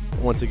insane, but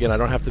once again, I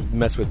don't have to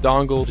mess with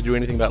dongle to do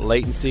anything about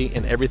latency,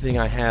 and everything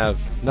I have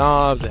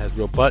knobs, it has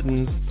real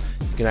buttons.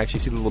 You can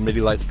actually see the little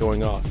MIDI lights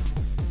going off.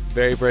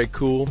 Very, very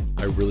cool.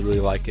 I really, really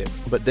like it.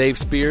 But Dave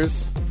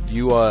Spears,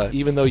 you,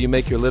 even though you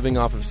make your living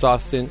off of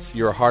soft synths,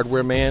 you're a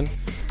hardware man,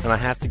 and I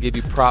have to give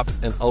you props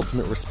and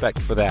ultimate respect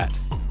for that.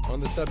 On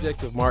the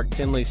subject of Mark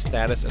Tinley's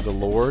status as a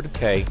lord,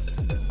 okay,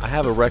 I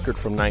have a record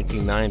from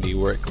 1990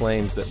 where it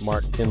claims that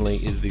Mark Tinley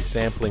is the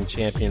sampling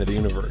champion of the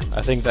universe.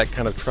 I think that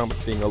kind of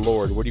trumps being a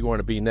lord. What do you want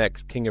to be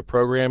next? King of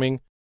programming?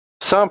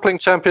 Sampling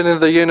champion of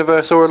the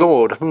universe or a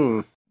lord?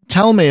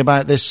 Tell me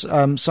about this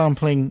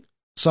sampling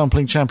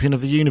champion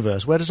of the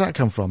universe. Where does that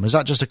come from? Is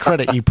that just a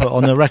credit you put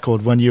on the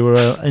record when you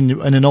were in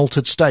an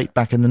altered state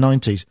back in the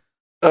 90s?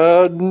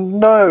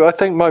 No, I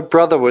think my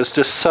brother was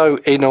just so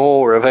in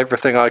awe of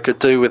everything I could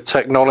do with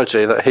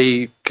technology that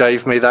he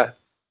gave me that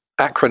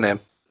acronym.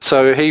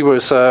 So he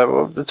was,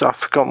 I've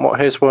forgotten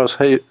what his was.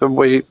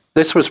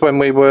 This was when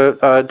we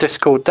were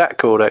Discord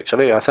Datcord,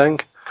 actually, I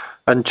think.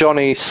 And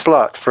Johnny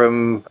Slut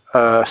from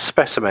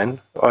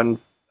Specimen and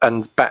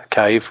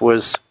Batcave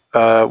was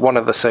one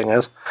of the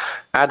singers.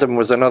 Adam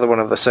was another one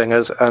of the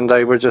singers, and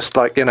they were just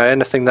like,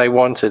 anything they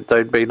wanted,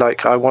 they'd be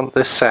like, I want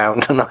this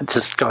sound, and I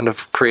just kind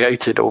of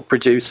create it or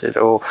produce it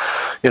or,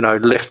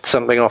 lift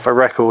something off a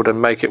record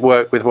and make it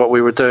work with what we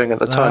were doing at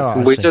the time.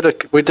 Oh, we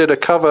did a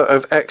cover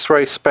of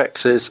X-Ray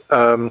Specs'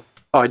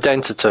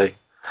 Identity.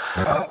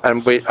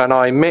 And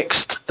I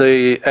mixed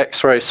the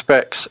X-Ray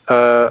Specs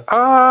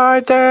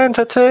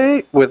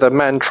Identity with a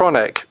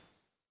Mantronic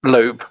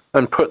loop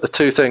and put the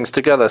two things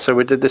together. So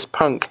we did this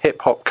punk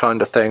hip-hop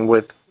kind of thing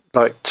with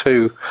like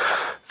two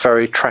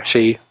very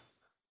trashy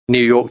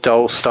New York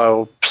Dolls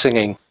style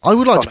singing. I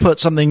would like to put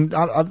something.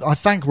 I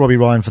thank Robbie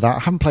Ryan for that. I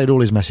haven't played all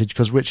his message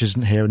because Rich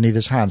isn't here and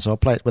neither's Han, so I'll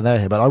play it when they're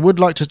here. But I would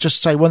like to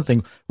just say one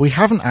thing. We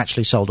haven't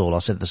actually sold all our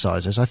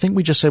synthesizers. I think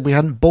we just said we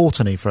hadn't bought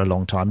any for a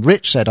long time.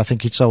 Rich said I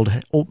think he'd sold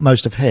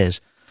most of his.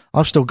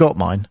 I've still got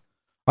mine.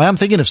 I am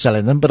thinking of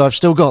selling them, but I've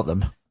still got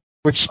them.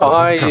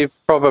 I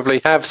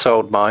probably have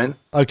sold mine.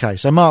 Okay,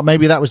 so Mark,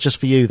 maybe that was just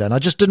for you then. I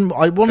just didn't.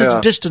 I wanted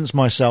to distance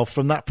myself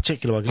from that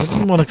particular one because I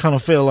didn't want to kind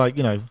of feel like,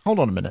 hold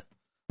on a minute,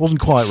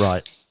 wasn't quite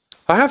right.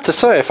 I have to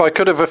say, if I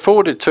could have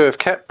afforded to have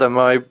kept them,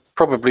 I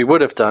probably would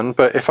have done.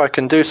 But if I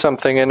can do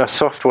something in a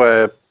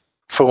software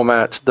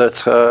format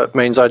that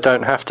means I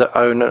don't have to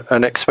own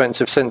an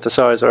expensive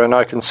synthesizer, and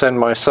I can send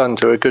my son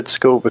to a good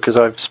school because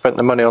I've spent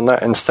the money on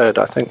that instead.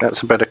 I think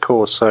that's a better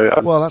cause. So,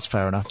 well, that's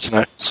fair enough.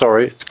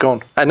 Sorry, it's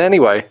gone. And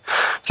anyway,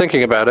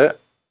 thinking about it,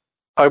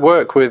 I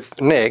work with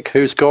Nick,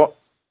 who's got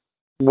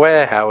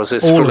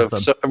warehouses All full of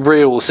of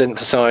real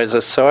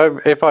synthesizers.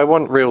 So if I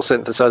want real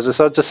synthesizers,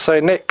 I'll just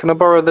say, Nick, can I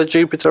borrow the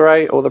Jupiter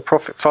 8 or the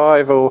Prophet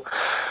 5 or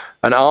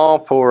an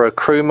ARP or a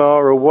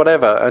Krumar or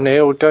whatever? And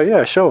he'll go,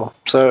 yeah, sure.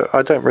 So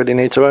I don't really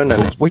need to own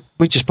any.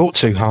 We just bought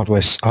 2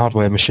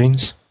 hardware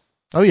machines.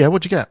 Oh, yeah,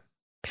 what'd you get?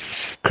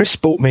 Chris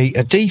bought me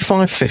a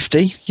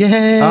D550.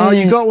 Yeah. Oh,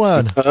 you got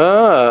one.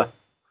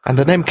 And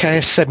an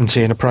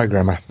MKS70 and a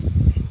programmer.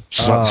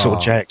 It's like the sort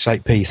of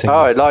JX8P thing.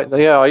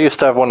 Oh, I used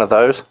to have one of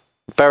those.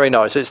 Very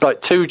nice. It's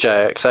like 2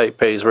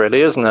 JX8Ps,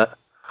 really, isn't it?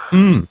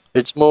 Mm.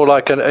 It's more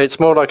like a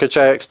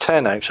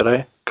JX10,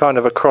 actually. Kind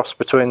of a cross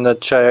between the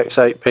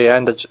JX8P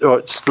and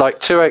it's like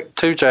two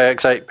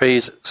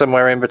JX8Ps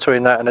somewhere in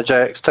between that and a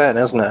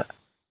JX10, isn't it?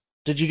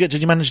 Did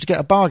you manage to get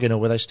a bargain, or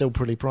were they still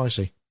pretty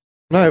pricey?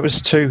 No, it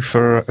was 2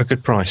 for a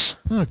good price.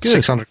 Oh,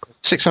 good.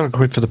 600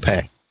 quid for the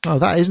pair. Oh,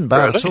 that isn't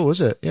bad at all, is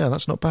it? Yeah,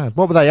 that's not bad.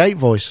 What were they, 8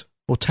 voice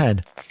or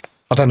 10?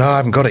 I don't know, I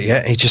haven't got it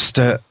yet. He just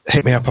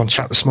hit me up on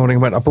chat this morning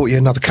and went, I bought you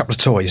another couple of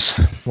toys.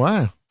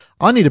 Wow.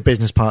 I need a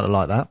business partner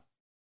like that.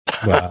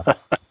 Well,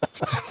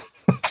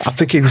 I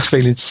think he was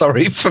feeling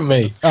sorry for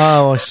me.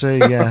 Oh, I see,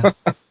 yeah.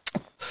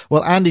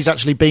 Well, Andy's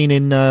actually been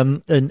in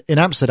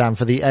Amsterdam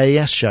for the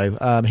AES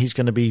show. He's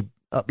going to be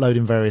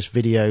uploading various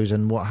videos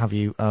and what have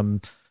you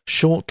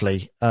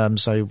shortly,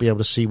 so you'll be able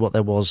to see what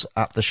there was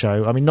at the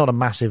show. I mean, not a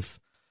massive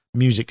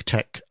music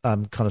tech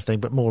kind of thing,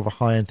 but more of a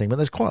high-end thing. But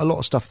there's quite a lot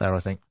of stuff there, I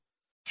think.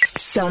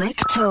 Sonic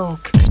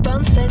Talk,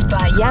 sponsored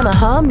by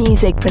Yamaha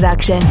Music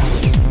Production,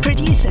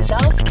 producers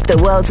of the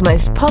world's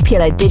most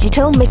popular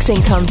digital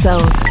mixing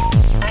consoles,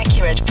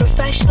 accurate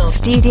professional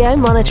studio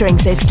monitoring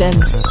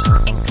systems,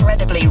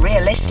 incredibly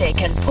realistic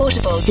and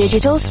portable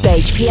digital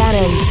stage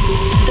pianos,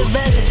 the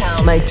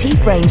versatile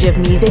motif range of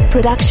music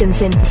production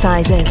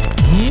synthesizers,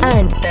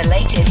 and the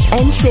latest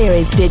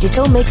N-Series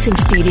digital mixing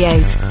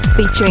studios,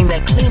 featuring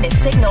the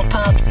cleanest signal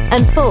path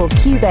and full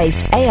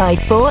Cubase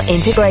AI4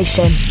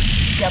 integration.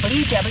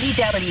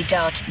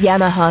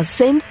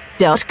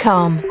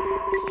 www.yamahasynth.com.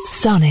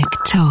 Sonic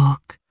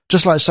Talk.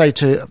 Just like to say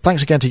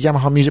thanks again to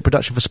Yamaha Music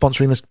Production for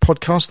sponsoring this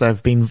podcast.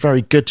 They've been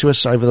very good to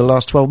us over the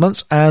last 12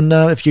 months. And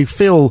if you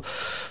feel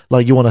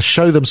like you want to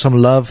show them some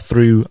love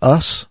through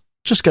us,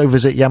 just go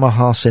visit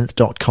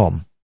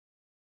yamahasynth.com.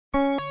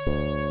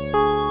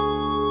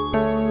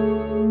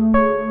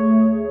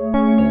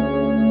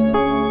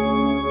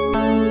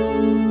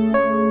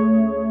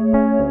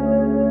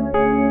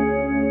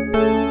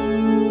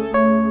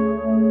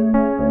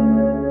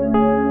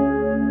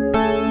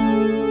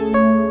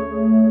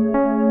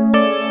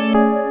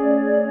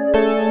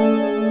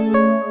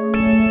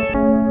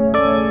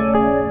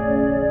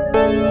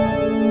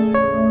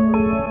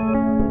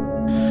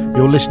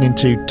 You're listening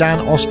to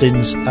Dan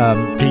Austin's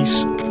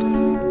piece,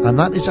 and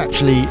that is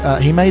actually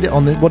he made it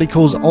on what he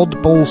calls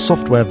Oddball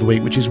Software of the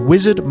Week, which is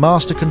Wizard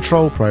Master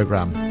Control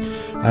Program,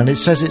 and it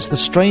says it's the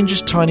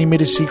strangest tiny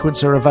MIDI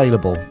sequencer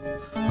available,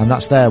 and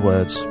that's their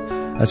words.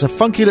 It's a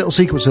funky little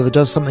sequencer that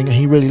does something that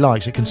he really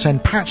likes. It can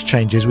send patch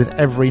changes with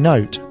every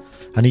note,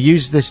 and he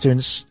uses this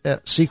to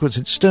sequence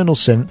external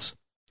synths.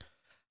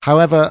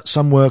 However,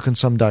 some work and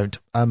some don't.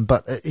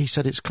 But he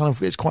said it's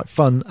quite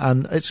fun,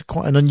 and it's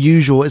quite an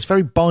unusual. It's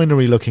very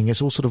binary looking.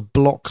 It's all sort of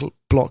block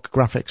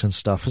graphics and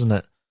stuff, isn't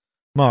it?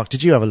 Mark,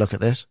 did you have a look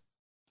at this?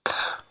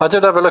 I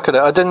did have a look at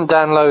it. I didn't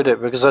download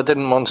it because I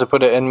didn't want to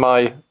put it in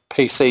my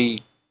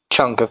PC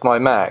chunk of my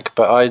Mac.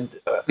 But I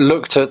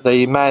looked at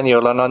the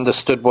manual and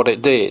understood what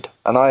it did,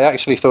 and I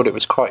actually thought it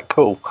was quite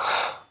cool.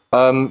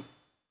 And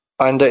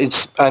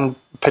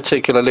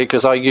particularly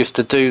because I used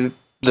to do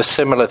the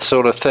similar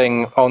sort of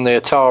thing on the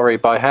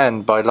Atari by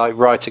hand, by like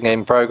writing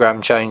in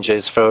program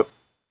changes for,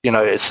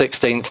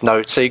 16th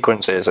note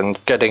sequences and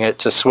getting it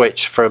to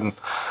switch from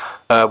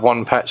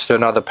one patch to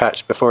another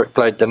patch before it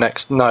played the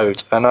next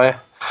note. And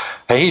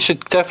he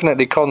should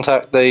definitely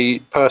contact the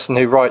person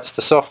who writes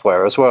the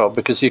software as well,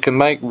 because you can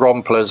make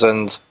Romplers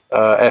and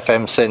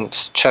FM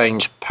synths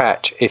change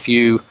patch if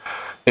you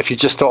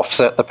just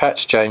offset the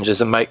patch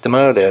changes and make them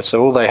earlier.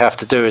 So all they have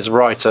to do is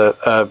write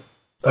an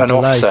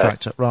offset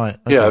factor, right?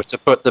 Okay. To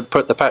put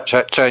the patch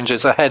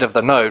changes ahead of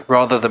the note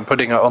rather than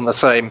putting it on the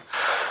same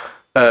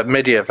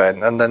MIDI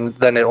event, and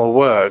then it will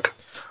work.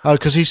 Oh,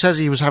 because he says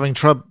he was having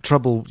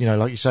trouble,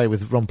 like you say,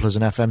 with Romplers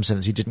and FM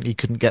synths. He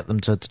couldn't get them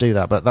to do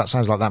that, but that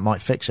sounds like that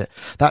might fix it.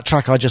 That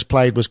track I just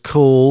played was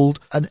called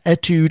An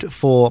Etude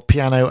for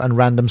Piano and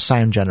Random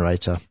Sound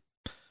Generator.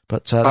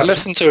 But I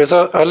listened to his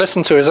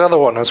other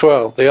one as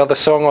well. The other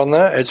song on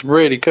there, it's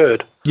really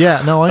good.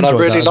 Yeah, no, I enjoyed that.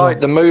 And I really like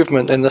the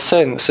movement in the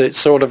synths. It's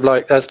sort of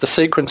like as the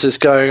sequence is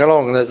going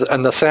along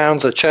and the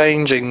sounds are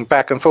changing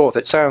back and forth.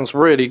 It sounds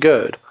really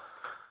good.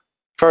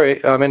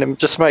 It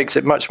just makes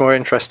it much more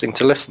interesting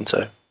to listen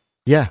to.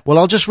 Yeah, well,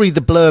 I'll just read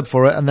the blurb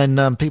for it, and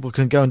then people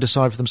can go and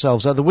decide for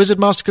themselves. The Wizard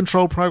Master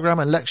Control Program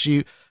lets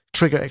you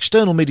trigger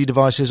external MIDI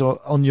devices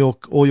on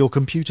your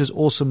computer's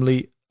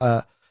awesomely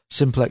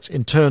simplex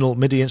internal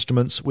MIDI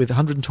instruments with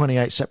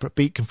 128 separate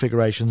beat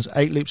configurations,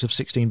 8 loops of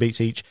 16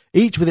 beats each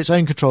with its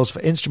own controls for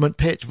instrument,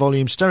 pitch,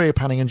 volume, stereo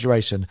panning and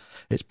duration.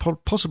 It's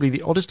possibly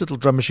the oddest little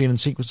drum machine and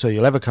sequencer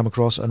you'll ever come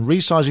across, and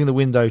resizing the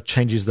window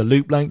changes the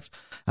loop length,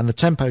 and the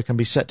tempo can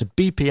be set to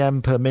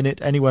BPM per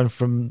minute, anywhere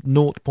from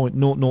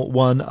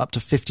 0.001 up to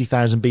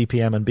 50,000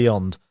 BPM and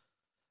beyond.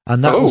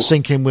 And that will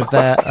sync in with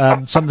their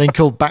something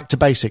called Back to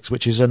Basics,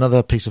 which is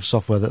another piece of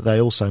software that they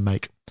also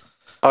make.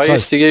 I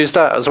used to use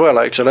that as well,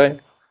 actually.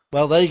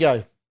 Well, there you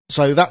go.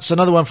 So that's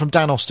another one from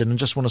Dan Austin, and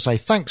just want to say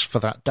thanks for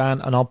that, Dan,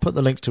 and I'll put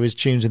the link to his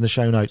tunes in the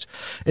show notes.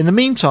 In the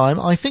meantime,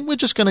 I think we're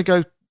just going to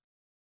go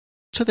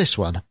to this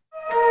one.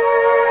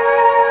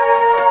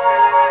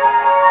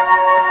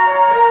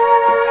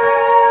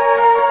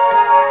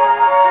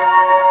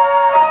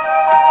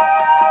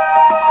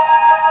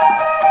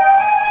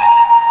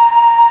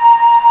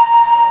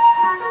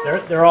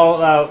 They're all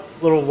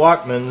little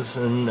Walkmans,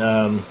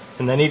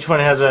 and then each one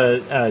has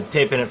a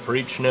tape in it for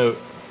each note,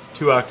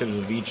 2 octaves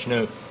of each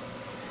note.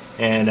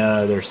 And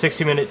they're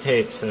 60-minute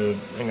tapes, so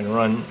I'm going to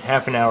run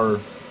half an hour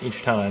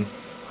each time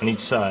on each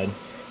side.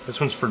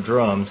 This one's for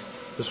drums.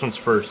 This one's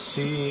for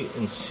C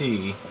and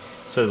C.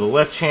 So the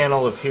left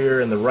channel up here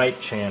and the right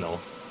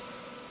channel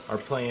are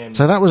playing.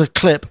 So that was a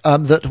clip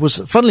that was,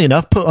 funnily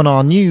enough, put on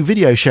our new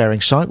video sharing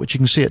site, which you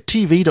can see at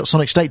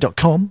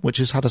tv.sonicstate.com, which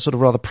has had a sort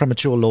of rather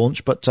premature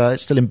launch, but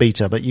it's still in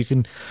beta. But you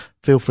can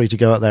feel free to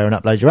go out there and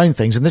upload your own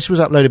things. And this was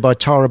uploaded by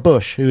Tara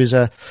Bush, who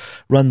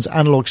runs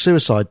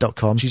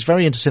analogsuicide.com. She's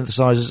very into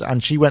synthesizers,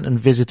 and she went and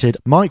visited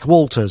Mike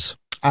Walters.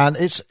 And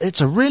it's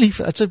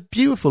a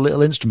beautiful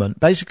little instrument.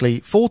 Basically,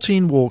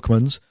 14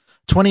 Walkmans,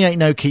 28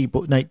 note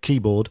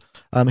keyboard.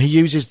 He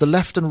uses the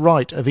left and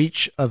right of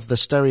each of the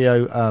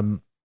stereo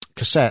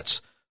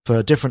cassettes for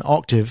a different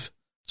octave.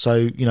 So,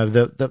 you know,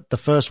 the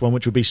first one,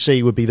 which would be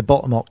C, would be the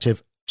bottom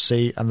octave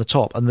C and the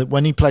top. And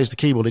when he plays the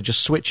keyboard, it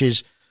just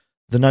switches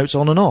the notes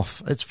on and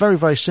off. It's very,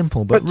 very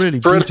simple, but it's really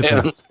brilliant.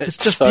 beautiful. It's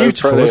just so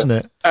beautiful, brilliant. isn't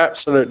it?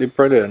 Absolutely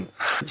brilliant.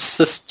 It's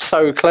just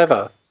so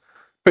clever.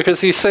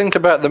 Because you think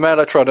about the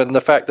Mellotron and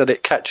the fact that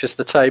it catches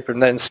the tape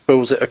and then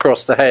spools it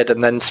across the head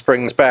and then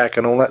springs back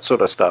and all that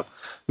sort of stuff.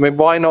 I mean,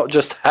 why not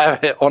just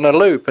have it on a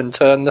loop and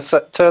turn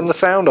the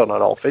sound on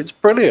and off? It's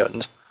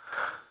brilliant.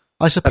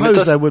 I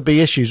suppose there would be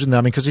issues, wouldn't there?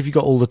 I mean, because if you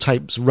got all the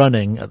tapes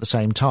running at the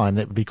same time,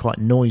 it would be quite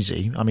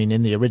noisy. I mean,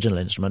 in the original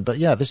instrument. But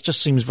yeah, this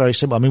just seems very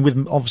simple. I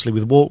mean, obviously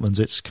with Walkmans,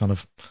 it's kind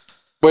of...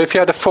 Well, if you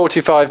had a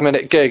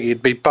 45-minute gig,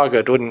 you'd be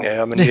buggered, wouldn't you?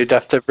 I mean, you'd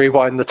have to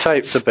rewind the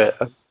tapes a bit.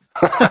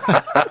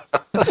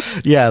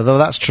 Yeah, though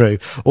that's true.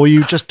 Or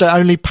you just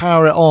only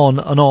power it on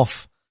and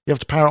off. You have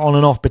to power it on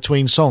and off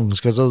between songs,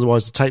 because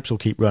otherwise the tapes will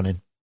keep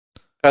running.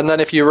 And then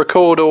if you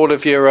record all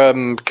of your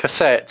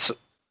cassettes,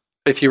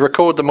 if you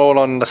record them all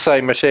on the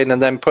same machine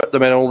and then put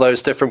them in all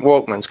those different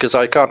Walkmans, because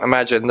I can't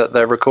imagine that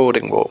they're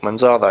recording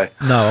Walkmans, are they?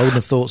 No, I wouldn't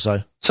have thought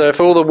so. So if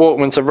all the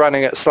Walkmans are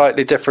running at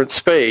slightly different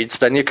speeds,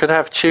 then you could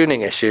have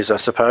tuning issues, I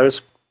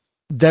suppose.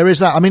 There is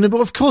that. I mean,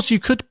 of course, you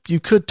could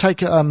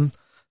take a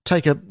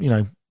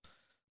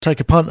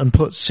punt and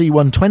put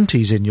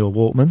C120s in your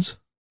Walkmans.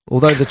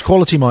 Although the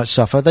quality might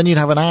suffer, then you'd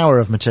have an hour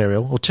of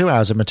material or 2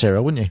 hours of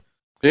material, wouldn't you?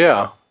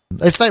 Yeah.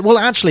 If they were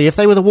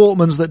the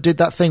Walkmans that did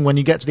that thing when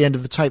you get to the end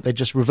of the tape, they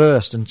just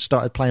reversed and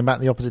started playing back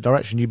in the opposite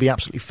direction, you'd be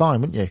absolutely fine,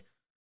 wouldn't you?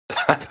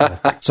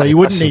 So you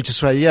wouldn't need to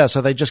swear, yeah,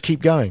 so they just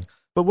keep going.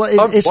 But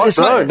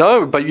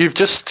but you've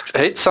just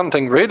hit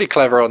something really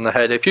clever on the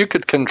head. If you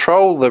could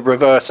control the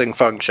reversing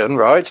function,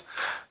 right,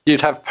 you'd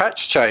have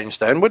patch change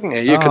then, wouldn't you?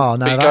 You could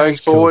be going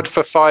forward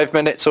for 5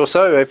 minutes or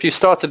so. If you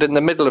started in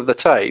the middle of the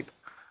tape,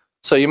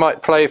 so you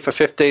might play for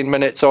 15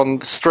 minutes on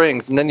the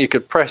strings, and then you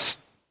could press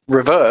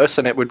reverse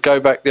and it would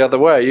go back the other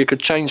way. You could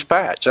change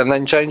patch and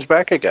then change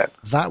back again.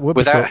 That would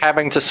without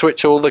having to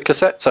switch all the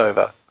cassettes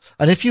over.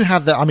 And if you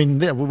had that, I mean,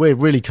 we're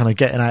really kind of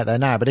getting out there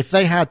now, but if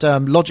they had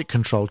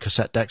logic-controlled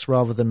cassette decks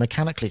rather than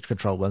mechanically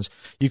controlled ones,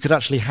 you could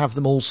actually have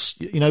them all,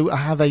 you know,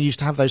 how they used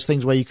to have those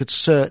things where you could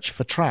search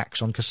for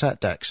tracks on cassette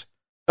decks.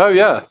 Oh,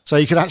 yeah. So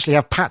you could actually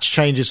have patch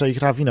changes, so you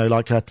could have, you know,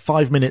 like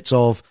 5 minutes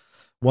of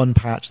one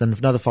patch, then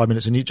another 5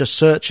 minutes, and it just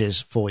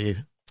searches for you.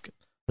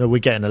 We're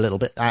getting a little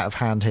bit out of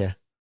hand here.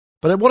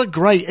 But what a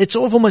great, it's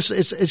sort of almost,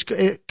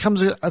 it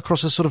comes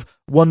across as sort of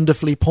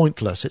wonderfully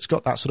pointless. It's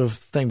got that sort of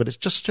thing, but it's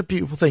just such a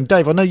beautiful thing.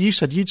 Dave, I know you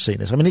said you'd seen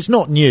this. I mean, it's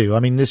not new. I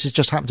mean, this has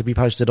just happened to be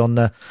posted on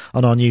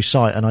our new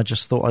site, and I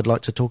just thought I'd like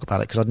to talk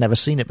about it because I'd never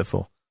seen it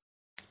before.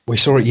 We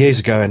saw it years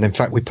ago, and in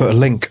fact, we put a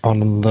link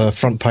on the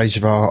front page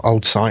of our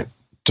old site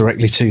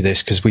directly to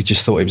this because we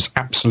just thought it was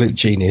absolute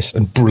genius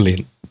and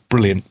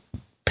brilliant.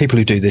 People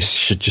who do this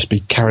should just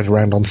be carried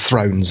around on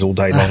thrones all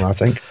day long, I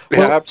think.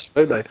 Yeah,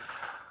 absolutely.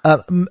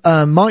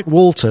 Mike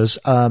Walters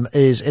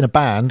is in a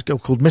band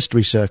called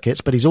Mystery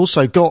Circuits, but he's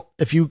also got,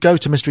 if you go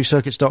to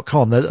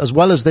mysterycircuits.com, as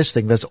well as this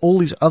thing, there's all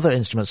these other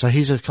instruments. So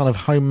he's a kind of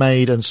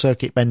homemade and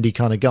circuit bendy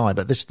kind of guy,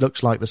 but this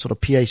looks like the sort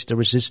of pièce de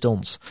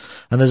résistance.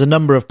 And there's a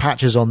number of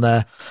patches on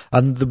there.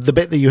 And the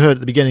bit that you heard at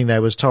the beginning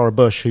there was Tara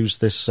Bush, who's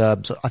this,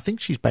 so I think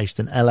she's based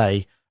in LA,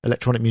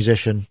 electronic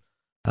musician,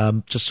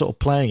 just sort of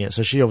playing it.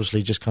 So she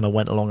obviously just kind of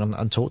went along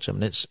and talked to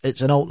him. And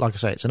it's an old, like I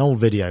say, it's an old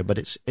video, but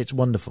it's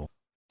wonderful.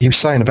 You were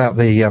saying about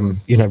the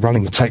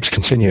running the tapes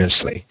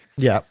continuously.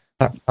 Yeah,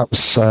 that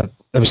was there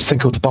was a thing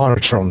called the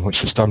Byrotron,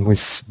 which was done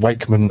with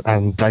Wakeman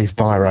and Dave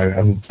Biro,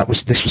 and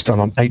this was done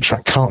on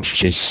 8-track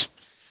cartridges.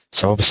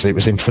 So obviously it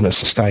was infinite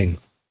sustain.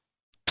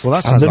 Well,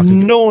 that sounds and like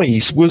the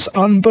noise was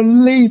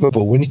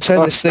unbelievable when you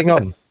turn this thing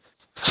on.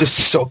 It's just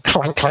sort of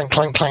clank, clank,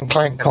 clank, clank,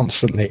 clank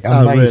constantly.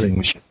 Amazing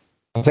machine.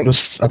 I think it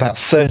was about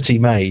 30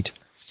 made.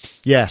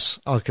 Yes,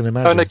 I can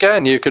imagine. And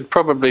again, you could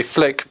probably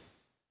flick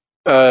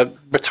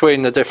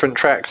between the different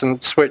tracks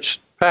and switch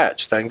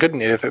patch then,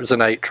 couldn't you, if it was an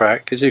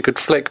 8-track? Because you could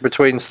flick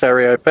between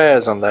stereo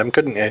pairs on them,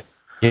 couldn't you?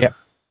 Yeah.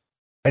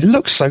 It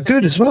looks so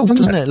good as well,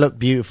 doesn't it? It look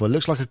beautiful? It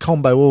looks like a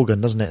combo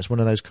organ, doesn't it? It's one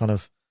of those kind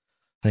of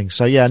things.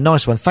 So yeah,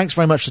 nice one. Thanks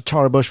very much to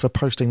Tara Bush for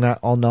posting that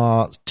on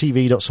our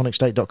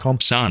tv.sonicstate.com.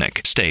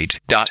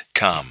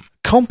 Sonicstate.com.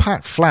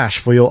 Compact flash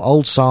for your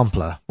old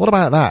sampler. What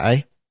about that,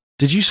 eh?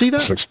 Did you see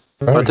that?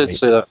 I did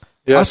see that.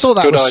 Yes, I thought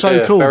that was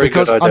idea. so cool Very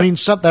because, good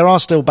idea. there are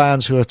still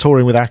bands who are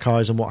touring with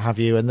Ackis and what have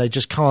you, and they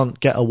just can't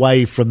get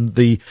away from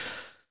the...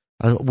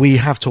 we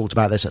have talked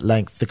about this at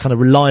length, the kind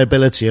of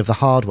reliability of the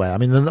hardware. I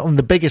mean,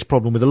 the biggest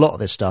problem with a lot of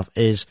this stuff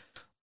is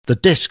the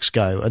discs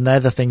go, and they're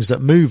the things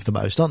that move the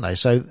most, aren't they?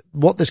 So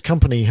what this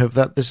company have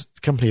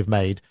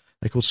made,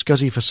 they're called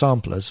SCSI for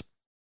Samplers.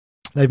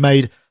 They've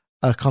made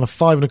a kind of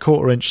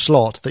 5.25-inch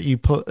slot that you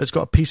put... It's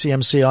got a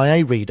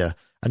PCM-CIA reader,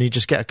 and you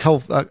just get a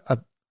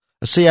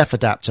CF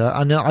adapter,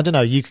 and I don't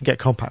know, you can get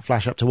compact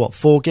flash up to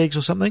 4 gigs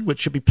or something, which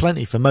should be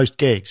plenty for most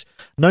gigs.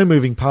 No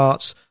moving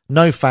parts,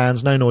 no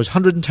fans, no noise,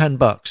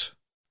 $110.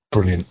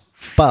 Brilliant.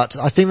 But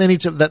I think they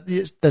need to.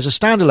 There's a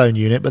standalone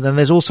unit, but then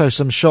there's also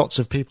some shots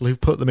of people who've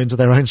put them into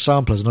their own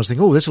samplers, and I was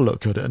thinking, oh, this will look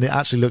good, and it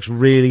actually looks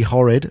really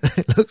horrid.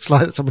 It looks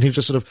like somebody who's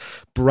just sort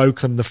of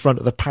broken the front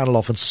of the panel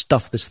off and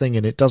stuffed this thing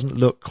in. It doesn't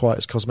look quite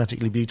as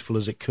cosmetically beautiful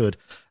as it could.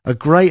 A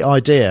great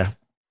idea.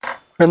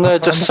 And they're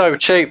just so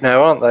cheap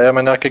now, aren't they? I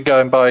mean, I could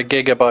go and buy a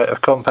gigabyte of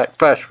compact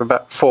flash for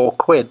about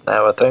 £4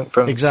 now, I think,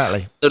 from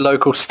exactly the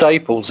local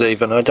Staples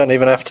even. I don't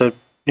even have to,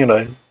 you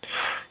don't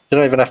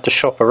even have to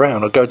shop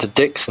around or go to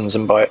Dixon's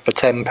and buy it for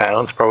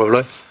 £10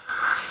 probably.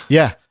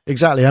 Yeah,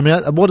 exactly. I mean,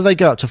 what do they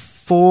go up to?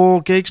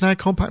 4 gigs now,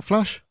 compact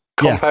flash?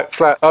 Compact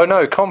flash. Oh,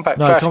 no, compact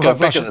flash go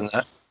bigger than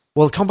that.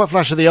 Well, compact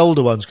flash are the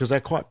older ones because they're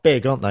quite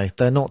big, aren't they?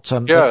 They're not...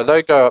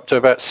 they go up to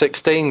about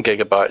 16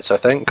 gigabytes, I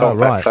think,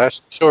 compact flash.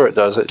 Sure it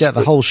does. Get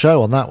the whole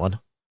show on that one.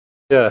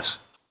 Yes.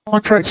 Am I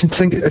correct in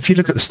thinking, if you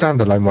look at the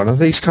standalone one, are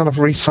these kind of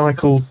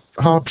recycled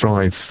hard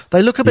drive?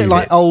 They look a bit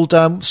like old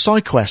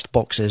SideQuest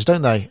boxes,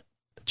 don't they?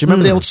 Do you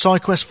remember the old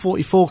SideQuest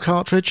 44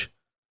 cartridge?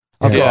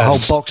 I've got a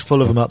whole box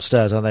full of them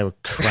upstairs, and they were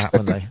crap,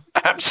 weren't they?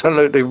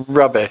 Absolutely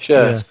rubbish,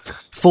 yes. Yeah.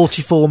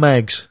 44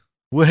 megs.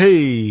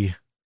 Whee!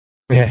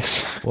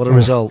 Yes. What a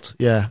result,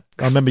 yeah.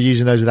 I remember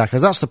using those with Akai.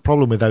 That's the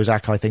problem with those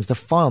Akai things. The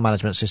file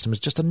management system is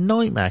just a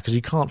nightmare because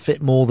you can't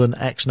fit more than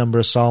X number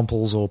of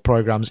samples or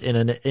programs in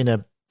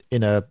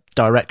a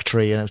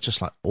directory, and it's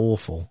just like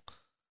awful.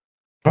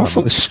 I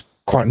thought this was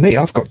quite neat.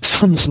 I've got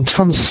tons and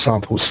tons of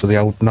samples for the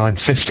old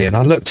 950, and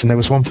I looked and there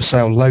was one for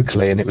sale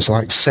locally, and it was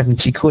like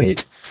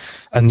 £70,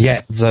 and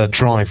yet the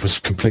drive was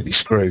completely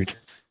screwed.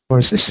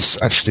 Whereas this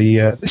is actually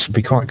this would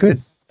be quite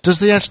good. Does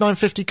the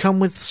S950 come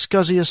with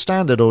SCSI as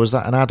standard, or is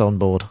that an add-on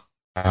board?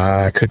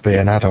 Could be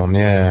an add-on,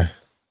 yeah.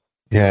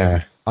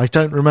 Yeah. I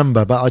don't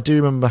remember, but I do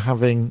remember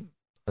having...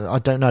 I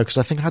don't know, because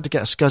I think I had to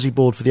get a SCSI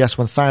board for the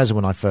S1000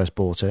 when I first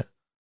bought it.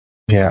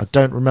 Yeah. I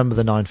don't remember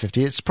the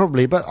 950. It's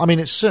probably... But, I mean,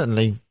 it's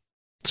certainly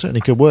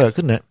could work,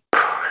 couldn't it?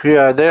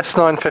 Yeah, the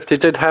S950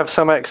 did have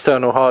some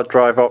external hard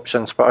drive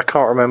options, but I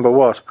can't remember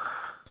what.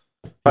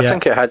 I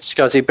think it had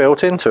SCSI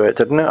built into it,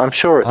 didn't it? I'm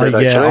sure it did,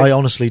 actually. Yeah, I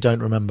honestly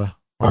don't remember.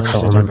 I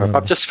can't remember.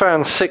 I've just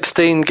found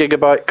 16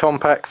 gigabyte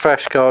compact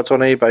flash cards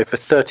on eBay for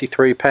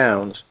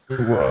 £33.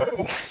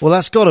 Whoa. Well,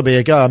 that's got to be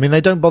a go. I mean,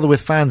 they don't bother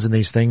with fans in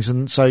these things,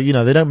 and so,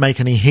 they don't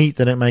make any heat,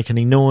 they don't make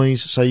any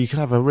noise, so you can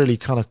have a really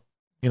kind of,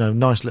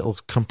 nice little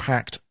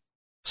compact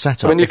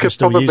setup. I mean, you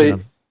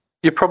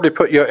could probably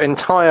put your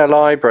entire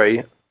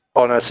library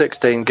on a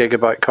 16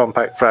 gigabyte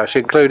compact flash,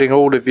 including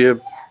all of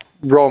your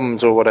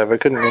ROMs or whatever,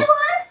 couldn't you?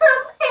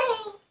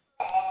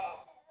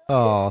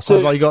 Oh,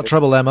 sounds like you got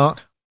trouble there,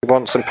 Mark. You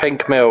want some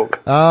pink milk?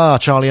 Ah,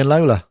 Charlie and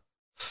Lola.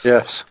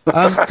 Yes.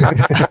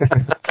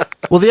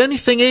 Well, the only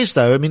thing is,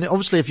 though, I mean,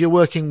 obviously, if you're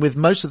working with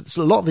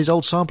a lot of these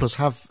old samplers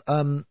have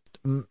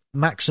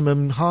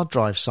maximum hard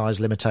drive size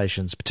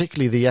limitations.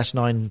 Particularly the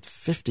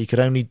S950 could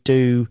only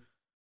do.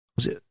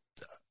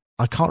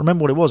 I can't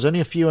remember what it was. Only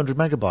a few hundred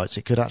megabytes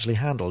it could actually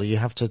handle. You'd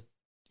have to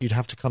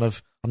kind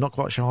of. I'm not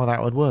quite sure how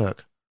that would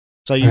work.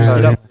 So you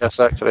don't, yes,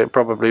 actually, it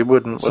probably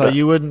wouldn't. so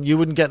you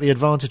wouldn't get the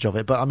advantage of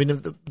it. But I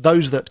mean,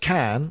 those that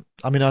can,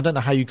 I mean, I don't know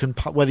how you can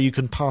whether you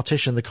can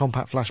partition the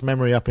compact flash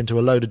memory up into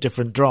a load of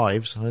different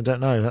drives. I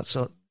don't know. That's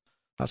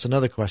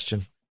another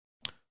question.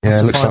 Yeah,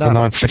 it looks like the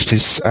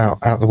 950's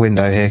out the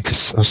window here,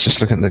 because I was just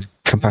looking at the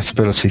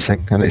compatibility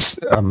thing, and it's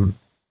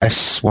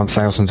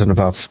S1000 and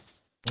above.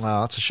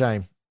 Ah, that's a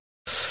shame.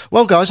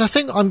 Well, guys, I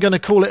think I'm going to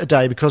call it a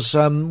day, because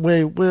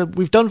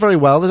we've done very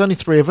well. There's only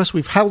 3 of us.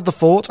 We've held the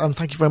fort, and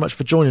thank you very much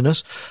for joining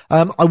us.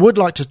 I would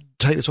like to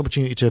take this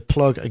opportunity to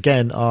plug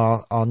again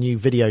our new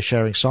video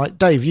sharing site.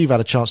 Dave, you've had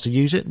a chance to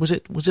use it. Was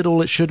it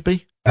all it should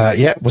be?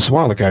 Yeah, it was a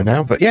while ago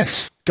now, but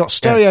yes. Got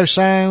stereo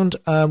sound.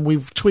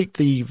 We've tweaked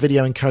the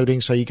video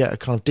encoding so you get a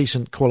kind of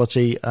decent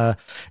quality.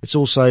 It's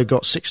also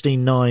got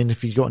 16:9.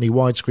 If you've got any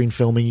widescreen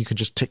filming, you can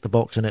just tick the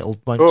box and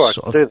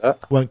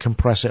won't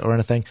compress it or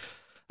anything.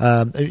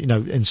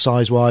 In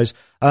size-wise.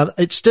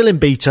 It's still in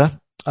beta,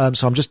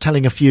 so I'm just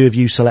telling a few of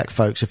you select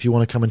folks if you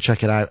want to come and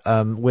check it out.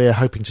 We're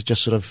hoping to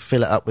just sort of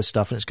fill it up with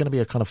stuff, and it's going to be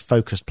a kind of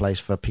focused place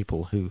for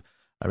people who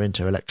are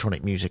into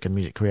electronic music and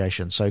music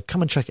creation. So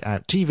come and check it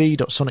out,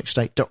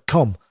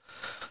 tv.sonicstate.com.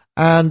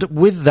 And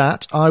with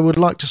that, I would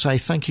like to say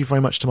thank you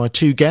very much to my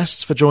 2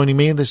 guests for joining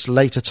me in this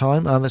later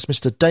time. That's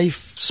Mr. Dave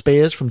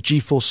Spears from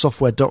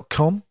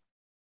GeForceSoftware.com.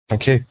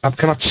 Thank you.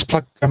 Can I just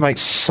plug a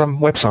mate's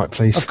website,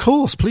 please? Of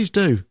course, please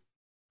do.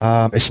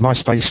 It's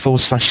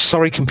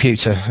MySpace/Sorry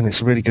Computer, and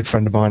it's a really good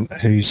friend of mine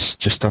who's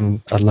just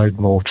done a load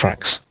more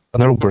tracks,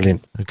 and they're all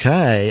brilliant.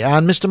 Okay,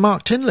 and Mr.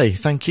 Mark Tinley,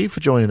 thank you for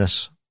joining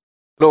us.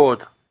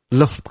 Lord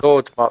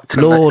Mark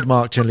Tinley. Lord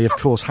Mark Tinley, of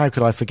course. How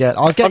could I forget?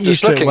 I'll get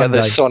used to it one day.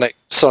 I'm just looking at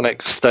this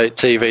Sonic State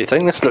TV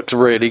thing. This looks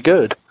really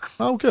good.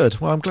 Oh, good.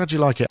 Well, I'm glad you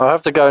like it. I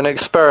have to go and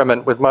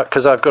experiment with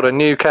because I've got a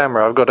new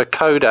camera. I've got a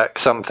Kodak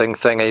something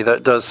thingy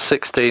that does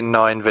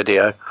 16:9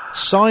 video.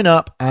 Sign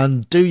up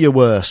and do your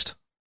worst.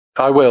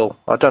 I will.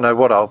 I don't know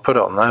what I'll put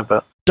on there,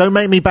 but... Don't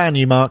make me ban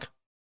you, Mark.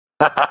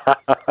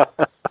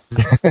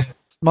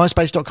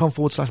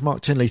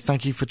 MySpace.com/Mark Tinley.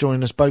 Thank you for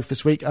joining us both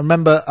this week. And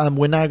remember,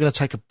 we're now going to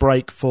take a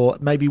break for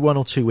maybe 1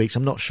 or 2 weeks.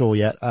 I'm not sure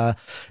yet.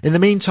 In the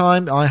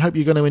meantime, I hope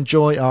you're going to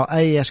enjoy our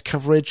AES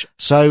coverage.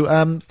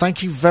 So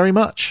thank you very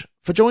much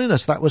for joining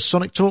us. That was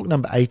Sonic Talk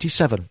number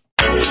 87.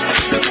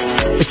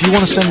 If you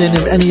want to send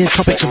in any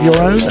topics of your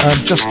own,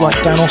 just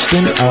like Dan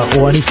Austin,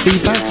 or any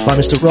feedback by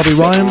Mr. Robbie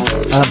Ryan,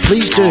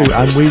 please do,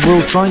 and we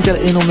will try and get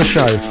it in on the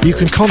show. You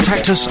can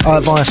contact us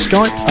via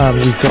Skype.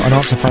 We've got an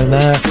answer phone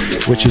there,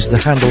 which is the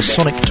handle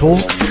Sonic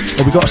Talk.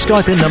 We've got a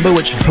Skype-in number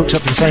which hooks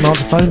up to the same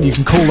answer phone. You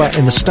can call that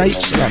in the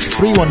States. That's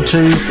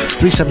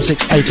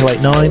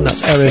 312-376-8089.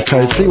 That's area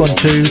code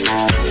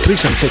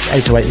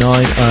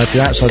 312-376-8089. If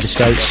you're outside the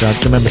States,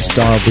 remember to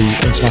dial the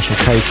international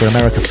code for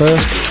America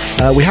first.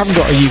 We haven't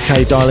got a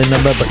UK dial-in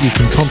number, but you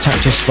can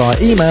contact us via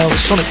email,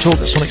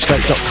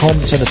 sonictalk@sonicstate.com,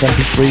 send us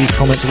MP3,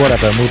 comments or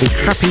whatever, and we'll be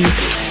happy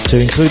to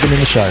include them in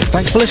the show.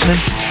 Thanks for listening.